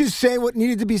Did I just say what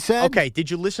needed to be said? Okay, did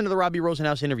you listen to the Robbie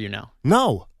Rosenhaus interview now?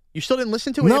 No. You still didn't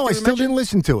listen to it? No, I still didn't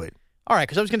listen to it. All right,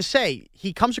 because I was going to say,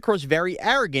 he comes across very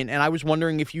arrogant, and I was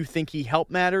wondering if you think he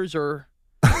helped matters or...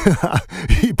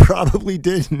 He probably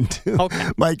didn't. Okay.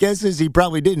 My guess is he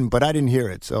probably didn't, but I didn't hear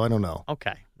it, so I don't know.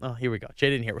 Okay. Well, here we go.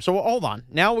 Jay didn't hear it. So hold on.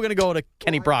 Now we're going to go to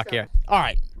Kenny Brock here. All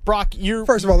right. Brock, you're...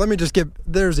 First of all, let me just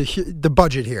there's the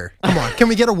budget here. Come on. Can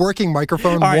we get a working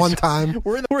microphone one time?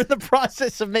 We're in the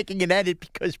process of making an edit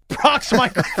because Brock's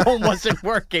microphone wasn't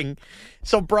working.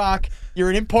 So, Brock, you're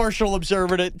an impartial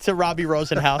observer to Robbie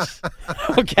Rosenhaus.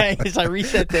 Okay, as I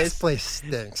reset this. This place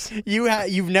stinks.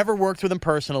 You've never worked with him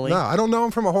personally. No, I don't know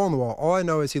him from a hole in the wall. All I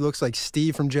know is he looks like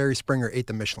Steve from Jerry Springer ate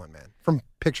the Michelin Man from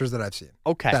pictures that I've seen.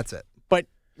 Okay. That's it. But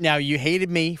now you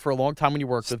hated me for a long time when you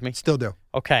worked with me. Still do.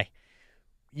 Okay.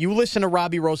 You listen to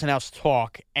Robbie Rosenhaus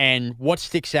talk, and what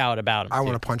sticks out about him? I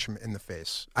want to punch him in the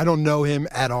face. I don't know him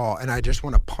at all, and I just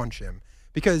want to punch him.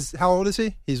 Because how old is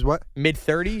he? He's what?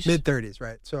 Mid-30s? Mid-30s,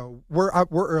 right. So we're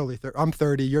early. I'm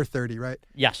 30, you're 30, right?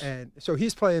 Yes. And so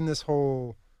he's playing this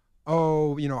whole,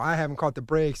 I haven't caught the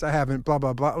brakes. I haven't blah,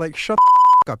 blah, blah. Like, shut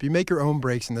the up. You make your own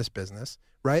brakes in this business,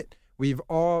 right? We've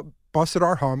all busted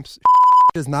our humps.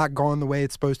 Has not gone the way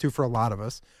it's supposed to for a lot of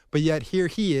us. But yet here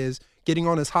he is getting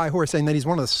on his high horse saying that he's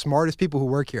one of the smartest people who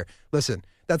work here. Listen,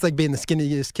 that's like being the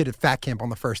skinniest kid at fat camp on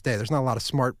the first day. There's not a lot of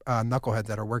smart knuckleheads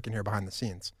that are working here behind the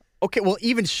scenes. Okay, well,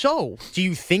 even so, do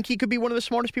you think he could be one of the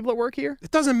smartest people at work here?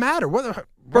 It doesn't matter.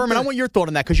 Berman, I want your thought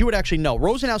on that because you would actually know.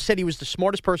 Rosenhaus said he was the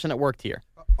smartest person that worked here.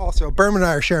 Also, Berman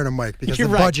and I are sharing a mic because the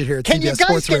budget here at Can CBS you guys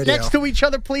Sports get Radio. next to each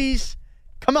other, please?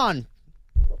 Come on.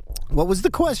 What was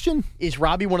the question? Is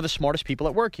Robbie one of the smartest people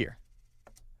at work here?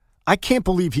 I can't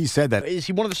believe he said that. Is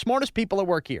he one of the smartest people at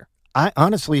work here? I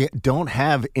honestly don't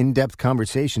have in-depth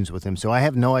conversations with him, so I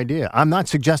have no idea. I'm not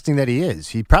suggesting that he is.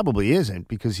 He probably isn't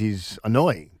because he's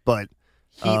annoying, but...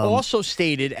 He also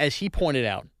stated, as he pointed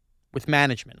out, with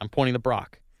management, I'm pointing to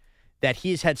Brock, that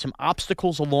he has had some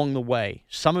obstacles along the way.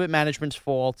 Some of it management's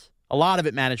fault, a lot of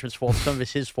it management's fault, some of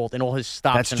it's his fault, and all his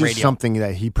stops in radio. That's just something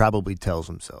that he probably tells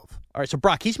himself. All right, so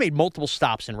Brock, he's made multiple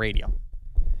stops in radio.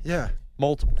 Yeah.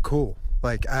 Multiple. Cool.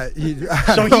 Like, I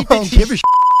so don't give a shit.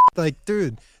 Like,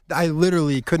 dude, I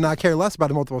literally could not care less about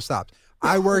the multiple stops.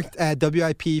 I worked at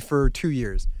WIP for 2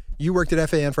 years. You worked at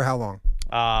FAN for how long?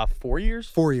 4 years.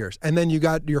 4 years. And then you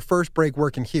got your first break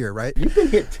working here, right? You've been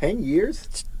here 10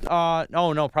 years?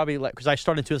 No, probably because I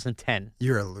started in 2010.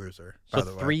 You're a loser, by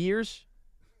the way. 3 years?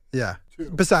 Yeah.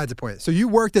 Besides the point. So you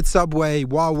worked at Subway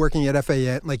while working at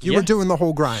FAN. Like, you were doing the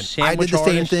whole grind. Sandwich I did the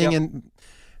same artist, thing, and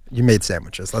you made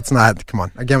sandwiches. Let's not, come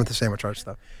on, again with the sandwich art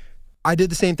stuff. I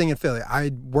did the same thing in Philly. I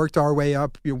worked our way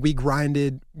up. We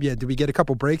grinded. Yeah, did we get a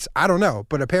couple breaks? I don't know.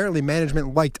 But apparently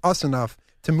management liked us enough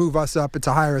to move us up and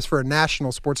to hire us for a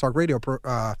national sports talk radio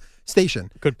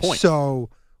station. Good point. So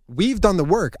we've done the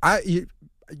work.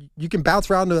 You can bounce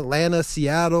around to Atlanta,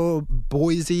 Seattle,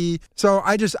 Boise. So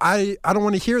I don't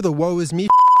want to hear the woe is me.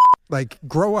 Like,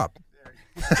 grow up.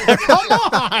 Come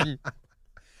on.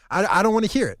 I don't want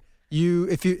to hear it.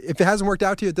 If it hasn't worked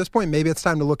out to you at this point, maybe it's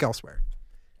time to look elsewhere.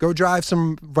 Go drive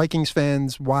some Vikings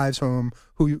fans' wives home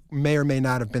who may or may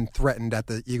not have been threatened at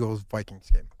the Eagles-Vikings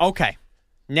game. Okay.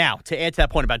 Now, to add to that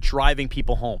point about driving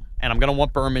people home, and I'm going to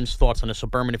want Berman's thoughts on this. So,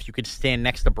 Berman, if you could stand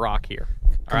next to Brock here.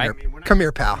 All right? Come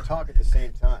here, pal. Talk at the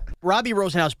same time. Robbie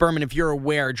Rosenhaus, Berman, if you're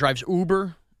aware, drives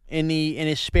Uber in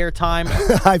his spare time.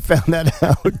 I found that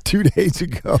out 2 days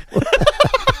ago.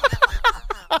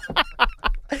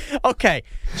 Okay,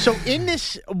 so in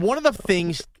this, one of the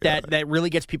things that really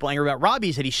gets people angry about Robbie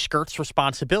is that he skirts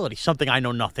responsibility, something I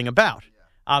know nothing about,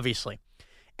 obviously.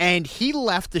 And he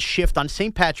left the shift on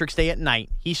St. Patrick's Day at night.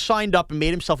 He signed up and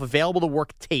made himself available to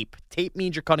work tape. Tape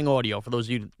means you're cutting audio, for those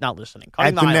of you not listening.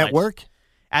 Cutting At the network?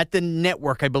 At the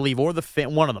network, I believe, or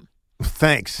one of them.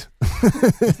 Thanks.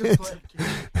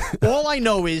 All I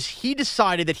know is he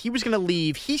decided that he was going to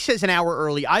leave. He says an hour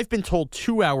early. I've been told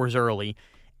 2 hours early.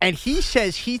 And he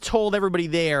says he told everybody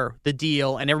there the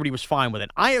deal and everybody was fine with it.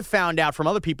 I have found out from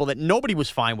other people that nobody was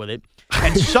fine with it.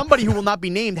 And somebody who will not be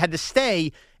named had to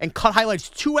stay and cut highlights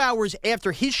 2 hours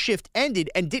after his shift ended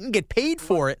and didn't get paid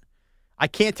for it. I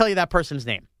can't tell you that person's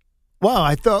name. Wow,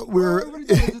 I thought we were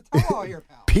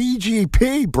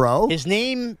PGP, bro. His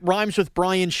name rhymes with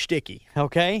Brian Sticky,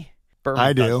 okay? Berman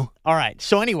I do. does. All right.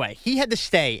 So anyway, he had to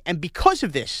stay. And because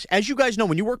of this, as you guys know,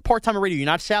 when you work part-time at radio, you're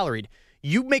not salaried.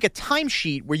 You make a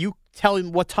timesheet where you tell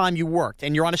him what time you worked,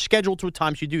 and you're on a schedule to what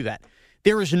times you do that.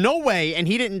 There is no way, and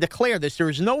he didn't declare this, there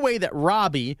is no way that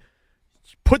Robbie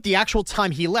put the actual time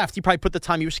he left. He probably put the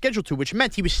time he was scheduled to, which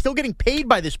meant he was still getting paid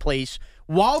by this place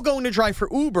while going to drive for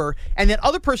Uber, and that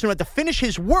other person who had to finish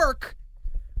his work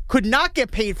could not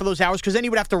get paid for those hours because then he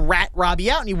would have to rat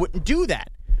Robbie out, and he wouldn't do that.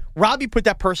 Robbie put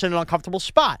that person in an uncomfortable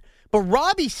spot. But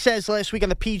Robbie says last week on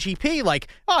the PGP, like,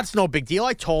 oh, it's no big deal.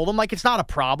 I told him, like, it's not a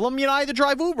problem. You know, I had to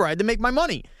drive Uber. I had to make my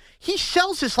money. He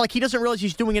sells this like he doesn't realize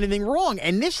he's doing anything wrong.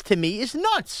 And this, to me, is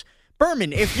nuts.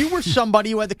 Berman, if you were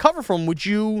somebody who had to cover for him, would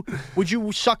you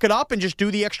suck it up and just do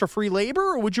the extra free labor,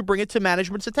 or would you bring it to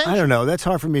management's attention? I don't know. That's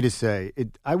hard for me to say.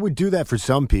 I would do that for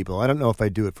some people. I don't know if I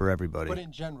do it for everybody. But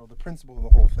in general, the principle of the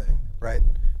whole thing, right?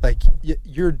 Like,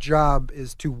 your job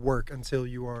is to work until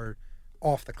you are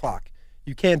off the clock.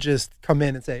 You can't just come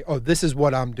in and say, oh, this is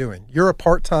what I'm doing. You're a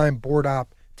part-time board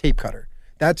op tape cutter.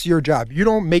 That's your job. You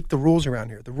don't make the rules around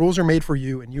here. The rules are made for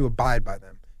you, and you abide by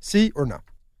them. See or no?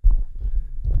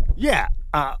 Yeah.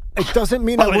 It doesn't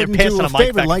mean I wouldn't do a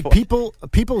favor. Like,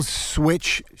 people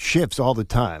switch shifts all the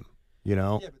time, you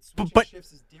know? Yeah, but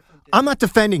shifts is different. I'm not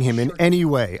defending him in any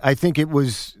way. I think it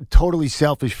was totally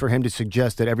selfish for him to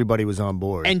suggest that everybody was on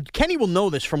board. And Kenny will know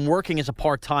this from working as a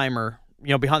part-timer, you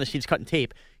know, behind the scenes cutting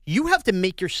tape. You have to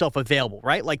make yourself available,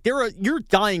 right? Like, you're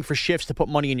dying for shifts to put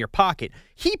money in your pocket.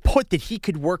 He put that he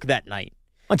could work that night.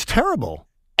 It's terrible.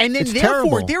 And then, it's therefore,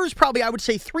 terrible. there is probably, I would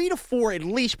say, 3 to 4 at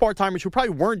least part-timers who probably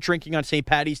weren't drinking on St.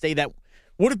 Patty's Day that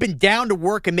would have been down to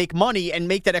work and make money and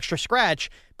make that extra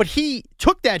scratch. But he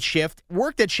took that shift,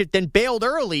 worked that shift, then bailed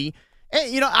early.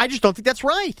 And, you know, I just don't think that's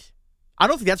right. I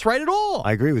don't think that's right at all.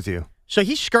 I agree with you. So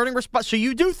he's skirting response. So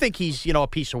you do think he's, you know, a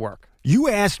piece of work? You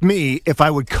asked me if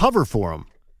I would cover for him.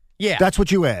 Yeah. That's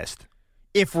what you asked.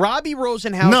 If Robbie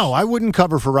Rosenhaus... No, I wouldn't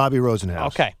cover for Robbie Rosenhaus.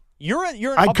 Okay.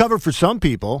 I'd cover for some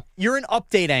people. You're an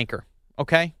update anchor,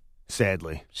 okay?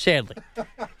 Sadly.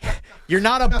 You're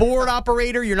not a board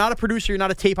operator. You're not a producer. You're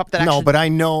not a tape up that No, but I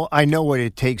know what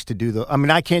it takes to do I mean,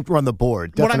 I can't run the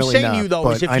board. What I'm saying not, to you, though,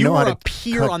 is if you were a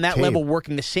peer on that tape. level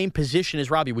working the same position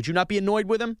as Robbie, would you not be annoyed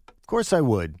with him? Of course I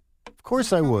would. Of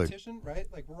course I would. Right?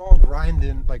 Like, we're all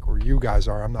grinding, like where you guys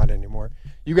are. I'm not anymore.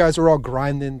 You guys are all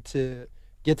grinding to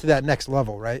get to that next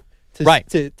level, right?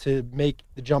 To make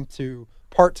the jump to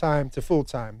part-time to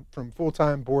full-time, from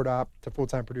full-time board op to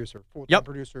full-time producer, full-time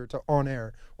producer to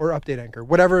on-air or update anchor,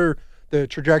 whatever the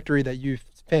trajectory that you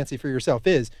fancy for yourself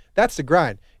is. That's the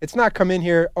grind. It's not come in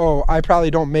here, oh, I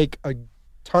probably don't make a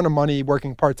ton of money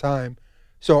working part-time,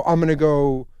 so I'm going to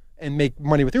go and make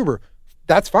money with Uber.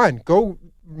 That's fine. Go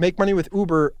make money with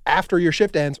Uber after your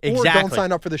shift ends, or don't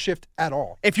sign up for the shift at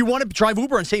all. If you want to drive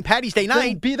Uber on St. Patty's Day night,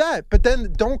 then be that. But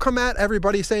then don't come at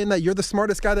everybody saying that you're the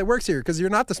smartest guy that works here, because you're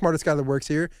not the smartest guy that works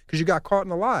here, because you got caught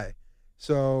in a lie.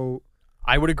 So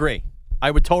I would agree.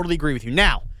 I would totally agree with you.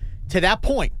 Now, to that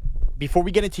point, before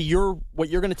we get into what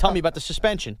you're going to tell me about the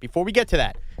suspension, before we get to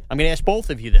that, I'm going to ask both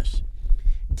of you this.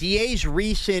 DA's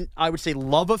recent, I would say,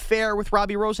 love affair with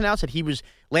Robbie Rosenhaus, that he was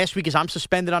last week as I'm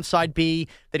suspended on side B,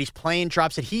 that he's playing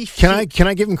drops, that he... Can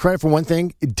I give him credit for one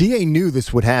thing? DA knew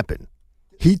this would happen.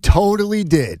 He totally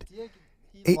did.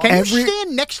 Can you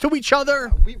stand next to each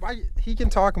other? He can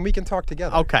talk and we can talk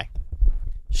together. Okay.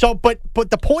 So, but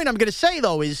the point I'm going to say,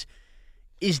 though, is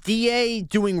is DA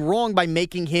doing wrong by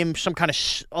making him some kind of,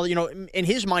 in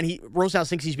his mind, Rosenhaus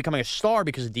thinks he's becoming a star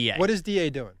because of DA. What is DA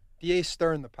doing? DA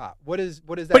stirring the pot. What is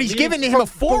that? But he's giving him a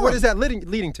forum. What is that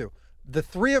leading to? The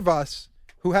three of us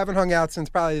who haven't hung out since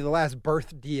probably the last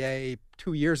birth DA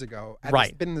 2 years ago.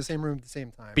 Have been in the same room at the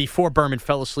same time. Before Berman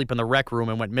fell asleep in the rec room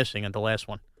and went missing at the last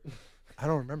one. I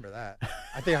don't remember that.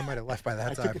 I think I might have left by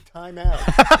that time. I took a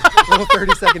timeout. A little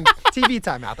 30-second TV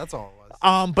timeout. That's all it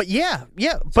was. But yeah.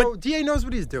 So DA knows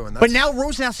what he's doing. But now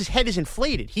Rosenhaus' head is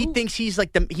inflated. He thinks he's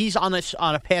like he's on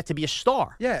a path to be a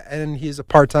star. Yeah, and he's a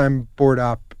part-time board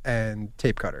op and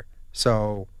tape cutter.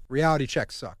 So reality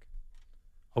checks suck.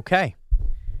 Okay.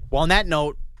 Well, on that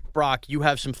note, Brock, you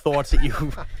have some thoughts that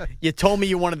you told me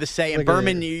you wanted to say, and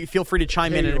Berman, you feel free to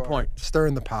chime in at any point.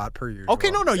 Stirring the pot per usual. Okay,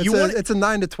 no, it's a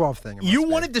 9 to 12 thing. You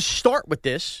wanted to start with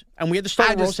this, and we had to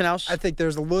start with Rosenhaus. I think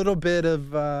there's a little bit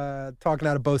of talking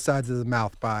out of both sides of the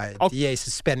mouth by DA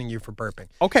suspending you for burping.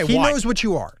 Okay, he why? knows what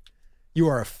you are. You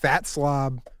are a fat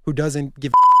slob who doesn't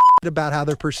give a about how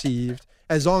they're perceived,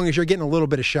 as long as you're getting a little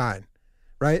bit of shine,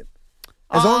 right?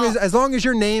 As long as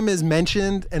your name is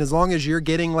mentioned, and as long as you're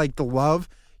getting like the love.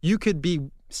 You could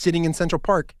be sitting in Central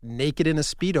Park naked in a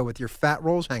Speedo with your fat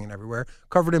rolls hanging everywhere,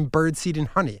 covered in birdseed and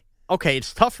honey. Okay,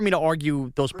 it's tough for me to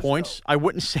argue those points. I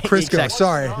wouldn't say Crisco,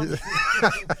 sorry.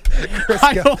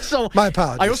 Crisco. My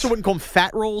apologies. I also wouldn't call them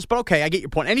fat rolls, but okay, I get your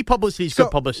point. Any publicity is good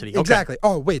publicity. Exactly. Okay.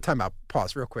 Oh, wait, time out.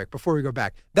 Pause real quick before we go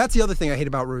back. That's the other thing I hate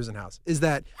about Rosenhaus is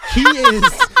that he is,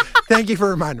 thank you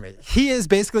for reminding me, he is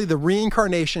basically the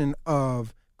reincarnation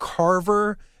of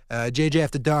Carver, JJ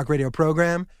After Dark radio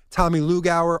program, Tommy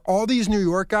Lugauer, all these New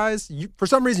York guys. For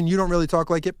some reason, you don't really talk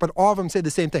like it, but all of them say the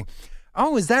same thing.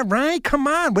 Oh, is that right? Come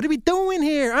on. What are we doing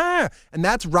here? And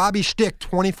that's Robbie Shtick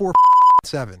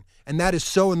 24/7. And that is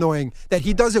so annoying that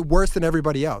he does it worse than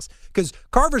everybody else. Because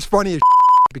Carver's funny as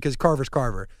because Carver's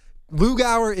Carver.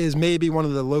 Lugauer is maybe one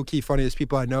of the low-key funniest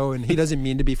people I know, and he doesn't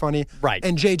mean to be funny. Right.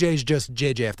 And JJ's just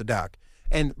JJ After Dark.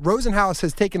 And Rosenhaus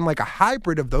has taken like a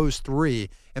hybrid of those three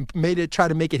and try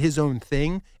to make it his own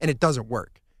thing, and it doesn't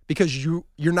work. Because you're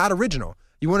not original.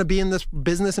 You want to be in this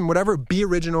business and whatever, be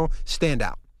original, stand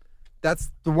out.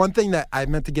 That's the one thing that I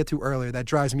meant to get to earlier that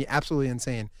drives me absolutely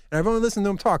insane. And I've only listened to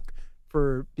him talk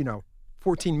for,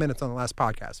 14 minutes on the last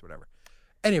podcast or whatever.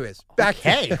 Anyways, back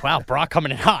Hey, wow, Brock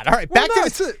coming in hot. All right, back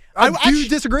to do you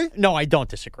disagree? No, I don't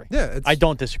disagree. Yeah, I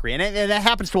don't disagree. And that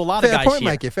happens to a lot of guys here. Fair point,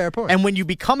 here. Mikey, fair point. And when you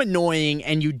become annoying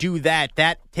and you do that,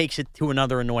 that takes it to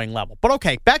another annoying level. But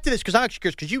okay, back to this, because I'm actually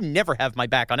curious, because you never have my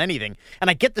back on anything.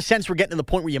 And I get the sense we're getting to the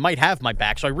point where you might have my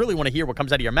back, so I really want to hear what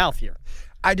comes out of your mouth here.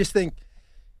 I just think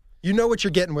you know what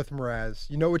you're getting with Mraz.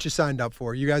 You know what you signed up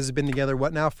for. You guys have been together,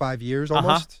 5 years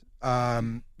almost?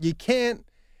 You can't.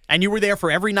 And you were there for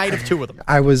every night of 2 of them.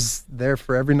 I was there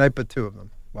for every night but 2 of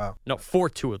them. Wow. No, for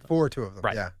 2 of them. For 2 of them.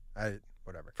 Right. Yeah.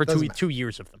 Whatever. For 2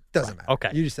 years of them. Doesn't matter.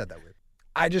 Okay. You just said that weird.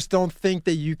 I just don't think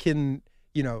that you can,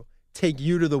 take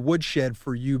you to the woodshed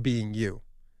for you being you.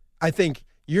 I think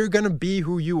you're going to be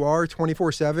who you are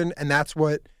 24/7, and that's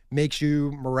what makes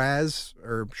you Mraz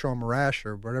or Sean Marash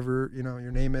or whatever,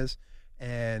 your name is.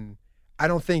 And I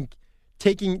don't think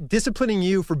disciplining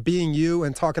you for being you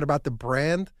and talking about the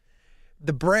brand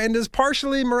is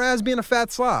partially Mraz being a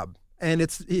fat slob. And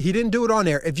he didn't do it on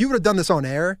air. If you would have done this on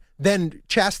air, then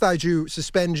chastise you,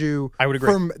 suspend you I would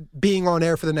agree. from being on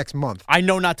air for the next month. I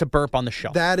know not to burp on the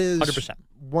show. That is 100%.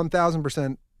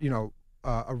 1,000%,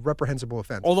 a reprehensible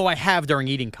offense. Although I have during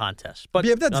eating contests. But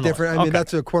yeah, that's different. I mean,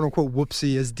 that's a quote-unquote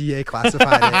whoopsie as DA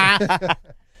classified it.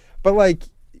 But,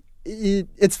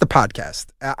 it's the podcast.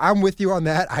 I'm with you on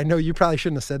that. I know you probably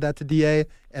shouldn't have said that to DA,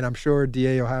 and I'm sure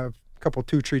DA will have a couple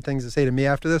 2-3 things to say to me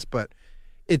after this, but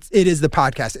it is the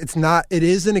podcast. It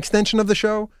is an extension of the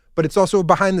show, but it's also a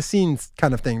behind the scenes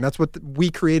kind of thing. That's what we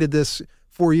created this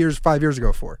 5 years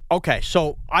ago for. Okay,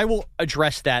 so I will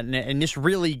address that, and this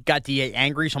really got DA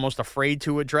angry, so I'm almost afraid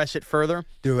to address it further.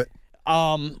 Do it.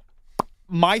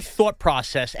 My thought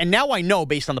process, and now I know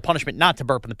based on the punishment not to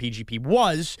burp in the PGP,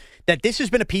 was that this has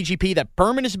been a PGP that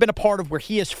Berman has been a part of where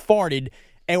he has farted,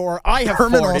 or I have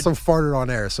Berman farted. also farted on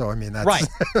air, so I mean, that's... Right.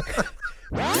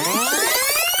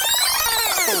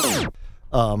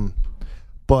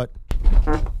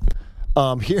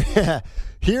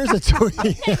 Here's a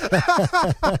tweet.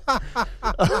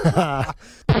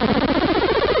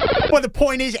 Well, the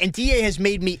point is, and DA has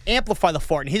made me amplify the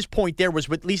fart, and his point there was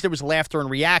at least there was laughter and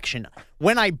reaction.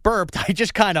 When I burped, I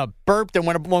just kind of burped and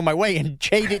went along my way, and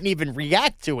Jay didn't even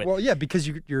react to it. Well, yeah, because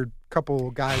you're a couple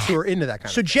guys who are into that kind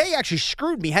of thing. So Jay actually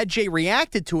screwed me. Had Jay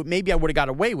reacted to it, maybe I would have got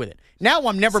away with it. Now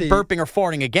I'm never burping or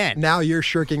farting again. Now you're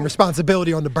shirking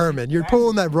responsibility on the Berman. You're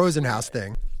pulling that Rosenhaus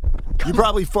thing. You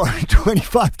probably fart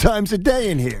 25 times a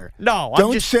day in here. No,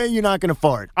 don't say you're not going to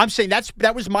fart. I'm saying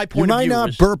that was my point You of view. might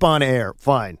not burp on air,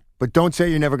 fine, but don't say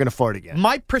you're never going to fart again.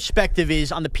 My perspective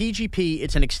is on the PGP,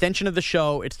 it's an extension of the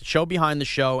show. It's the show behind the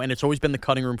show, and it's always been the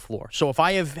cutting room floor. So if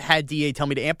I have had DA tell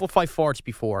me to amplify farts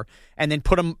before and then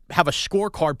have a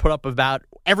scorecard put up about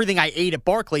everything I ate at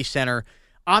Barclays Center,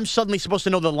 I'm suddenly supposed to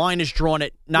know the line is drawn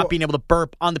at not being able to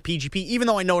burp on the PGP, even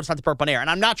though I know it's not to burp on air. And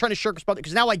I'm not trying to shirk responsibility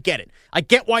because now I get it. I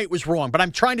get why it was wrong, but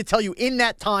I'm trying to tell you in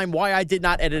that time why I did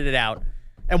not edit it out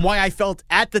and why I felt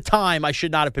at the time I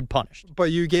should not have been punished.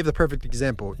 But you gave the perfect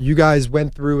example. You guys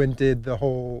went through and did the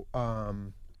whole...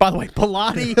 By the way,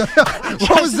 Bilotti...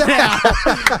 What was that?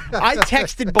 I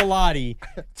texted Bilotti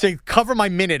to cover my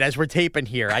minute as we're taping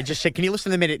here. I just said, can you listen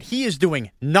to the minute? He is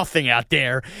doing nothing out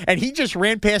there, and he just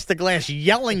ran past the glass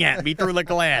yelling at me through the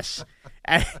glass.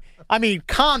 I mean,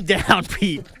 calm down,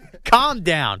 Pete. Calm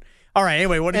down. All right,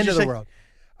 anyway, what did you say? End of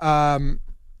the world.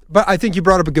 But I think you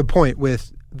brought up a good point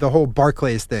with the whole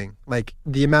Barclays thing, like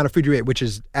the amount of food you ate, which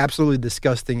is absolutely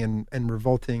disgusting and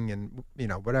revolting and,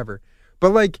 whatever.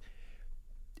 But, like...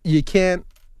 You can't,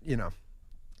 you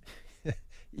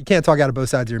can't talk out of both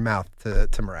sides of your mouth to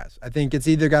Mraz. I think it's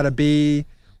either got to be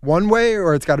one way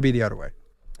or it's got to be the other way.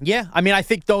 Yeah, I mean, I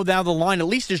think, though, now the line at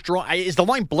least is drawn. Is the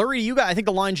line blurry to you guys? I think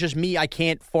the line's just me. I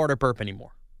can't fart or burp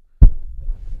anymore.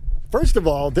 First of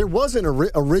all, there was an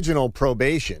original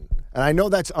probation, and I know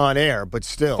that's on air, but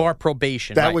still. Fart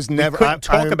probation. That right. was never. We couldn't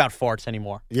talk about farts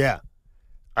anymore. Yeah.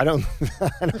 I don't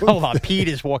Hold on. Pete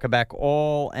is walking back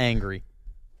all angry.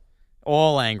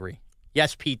 All angry.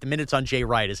 Yes, Pete, the minute's on Jay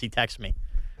Wright as he texts me.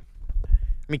 I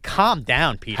mean, calm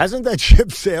down, Pete. Hasn't that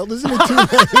ship sailed? Isn't it too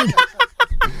late?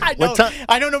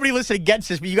 I know nobody listening against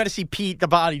this, but you got to see Pete, the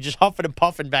body, just huffing and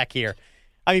puffing back here.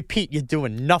 I mean, Pete, you're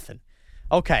doing nothing.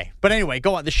 Okay, but anyway,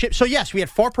 go on. The ship. So, yes, we had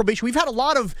fart probation. We've had a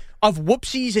lot of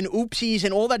whoopsies and oopsies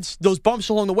and all those bumps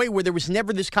along the way where there was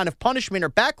never this kind of punishment or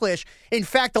backlash. In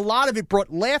fact, a lot of it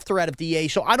brought laughter out of DA,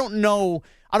 so I don't know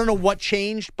what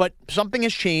changed, but something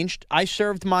has changed. I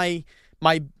served my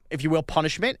if you will,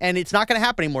 punishment, and it's not going to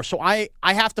happen anymore. So I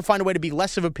have to find a way to be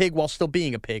less of a pig while still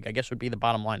being a pig, I guess would be the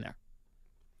bottom line there.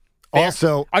 Fair?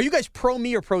 Also, are you guys pro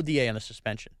me or pro DA on the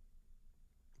suspension?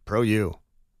 Pro you.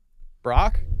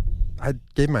 Brock? I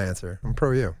gave my answer. I'm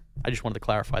pro you. I just wanted to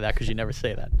clarify that because you never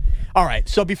say that. All right,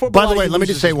 so before... By the way, let me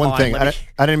just say one thing. I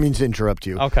didn't mean to interrupt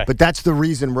you. Okay. But that's the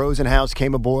reason Rosenhaus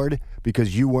came aboard,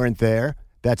 because you weren't there.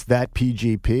 That's that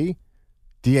PGP.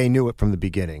 DA knew it from the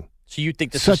beginning. So you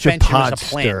think the Such suspension a was a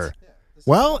podster. plant?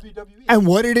 Well, and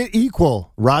what did it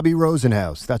equal? Robbie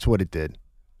Rosenhaus. That's what it did.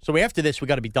 So after this, we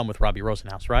got to be done with Robbie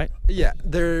Rosenhaus, right? Yeah,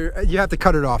 you have to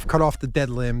cut it off. Cut off the dead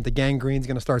limb. The gangrene's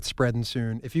going to start spreading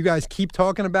soon. If you guys keep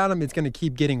talking about him, it's going to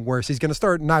keep getting worse. He's going to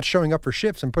start not showing up for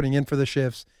shifts and putting in for the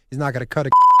shifts. He's not going to cut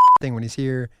a thing when he's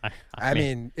here. I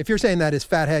mean, if you're saying that his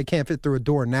fat head can't fit through a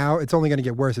door now, it's only going to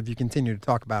get worse if you continue to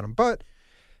talk about him. But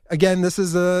again, this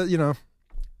is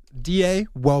DA,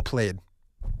 well played.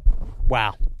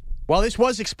 Wow. Well, this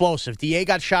was explosive. DA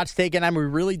got shots taken, and we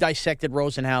really dissected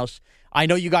Rosenhaus. I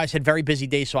know you guys had very busy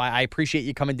days, so I appreciate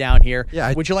you coming down here.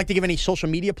 Yeah, would you like to give any social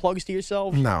media plugs to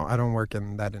yourself? No, I don't work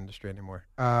in that industry anymore.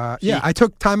 I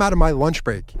took time out of my lunch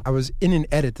break. I was in an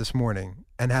edit this morning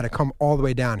and had to come all the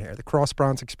way down here. The Cross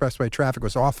Bronx Expressway traffic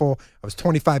was awful. I was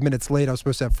 25 minutes late. I was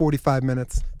supposed to have 45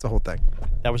 minutes. It's a whole thing.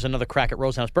 That was another crack at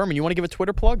Rosenhaus. Berman, you want to give a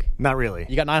Twitter plug? Not really.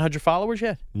 You got 900 followers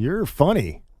yet? You're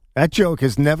funny. That joke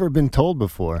has never been told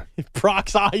before.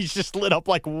 Brock's eyes just lit up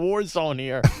like war zone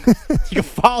here. You can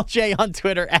follow Jay on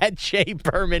Twitter at Jay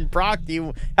Berman. Brock, do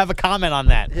you have a comment on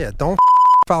that? Yeah, don't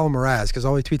follow Mraz because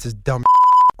all he tweets is dumb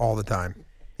all the time.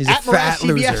 He's at a fat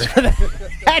loser. For that.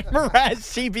 At Mraz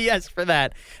CBS for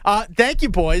that. Thank you,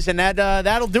 boys, and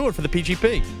that'll do it for the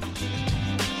PGP.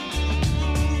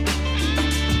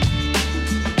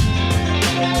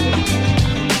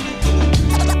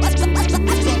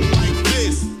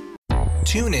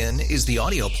 TuneIn is the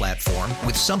audio platform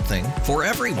with something for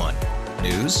everyone.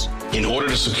 News. In order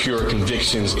to secure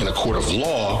convictions in a court of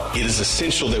law, it is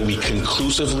essential that we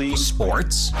conclusively.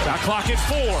 Sports. Got clock at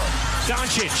 4.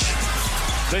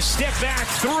 Doncic. The step back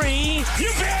 3.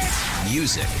 You bet.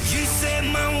 Music. You set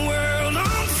my world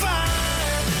on fire.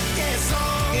 Yes,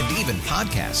 and even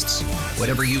podcasts.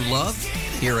 Whatever you love,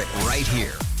 hear it right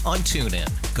here on TuneIn.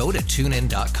 Go to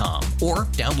TuneIn.com or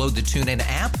download the TuneIn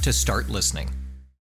app to start listening.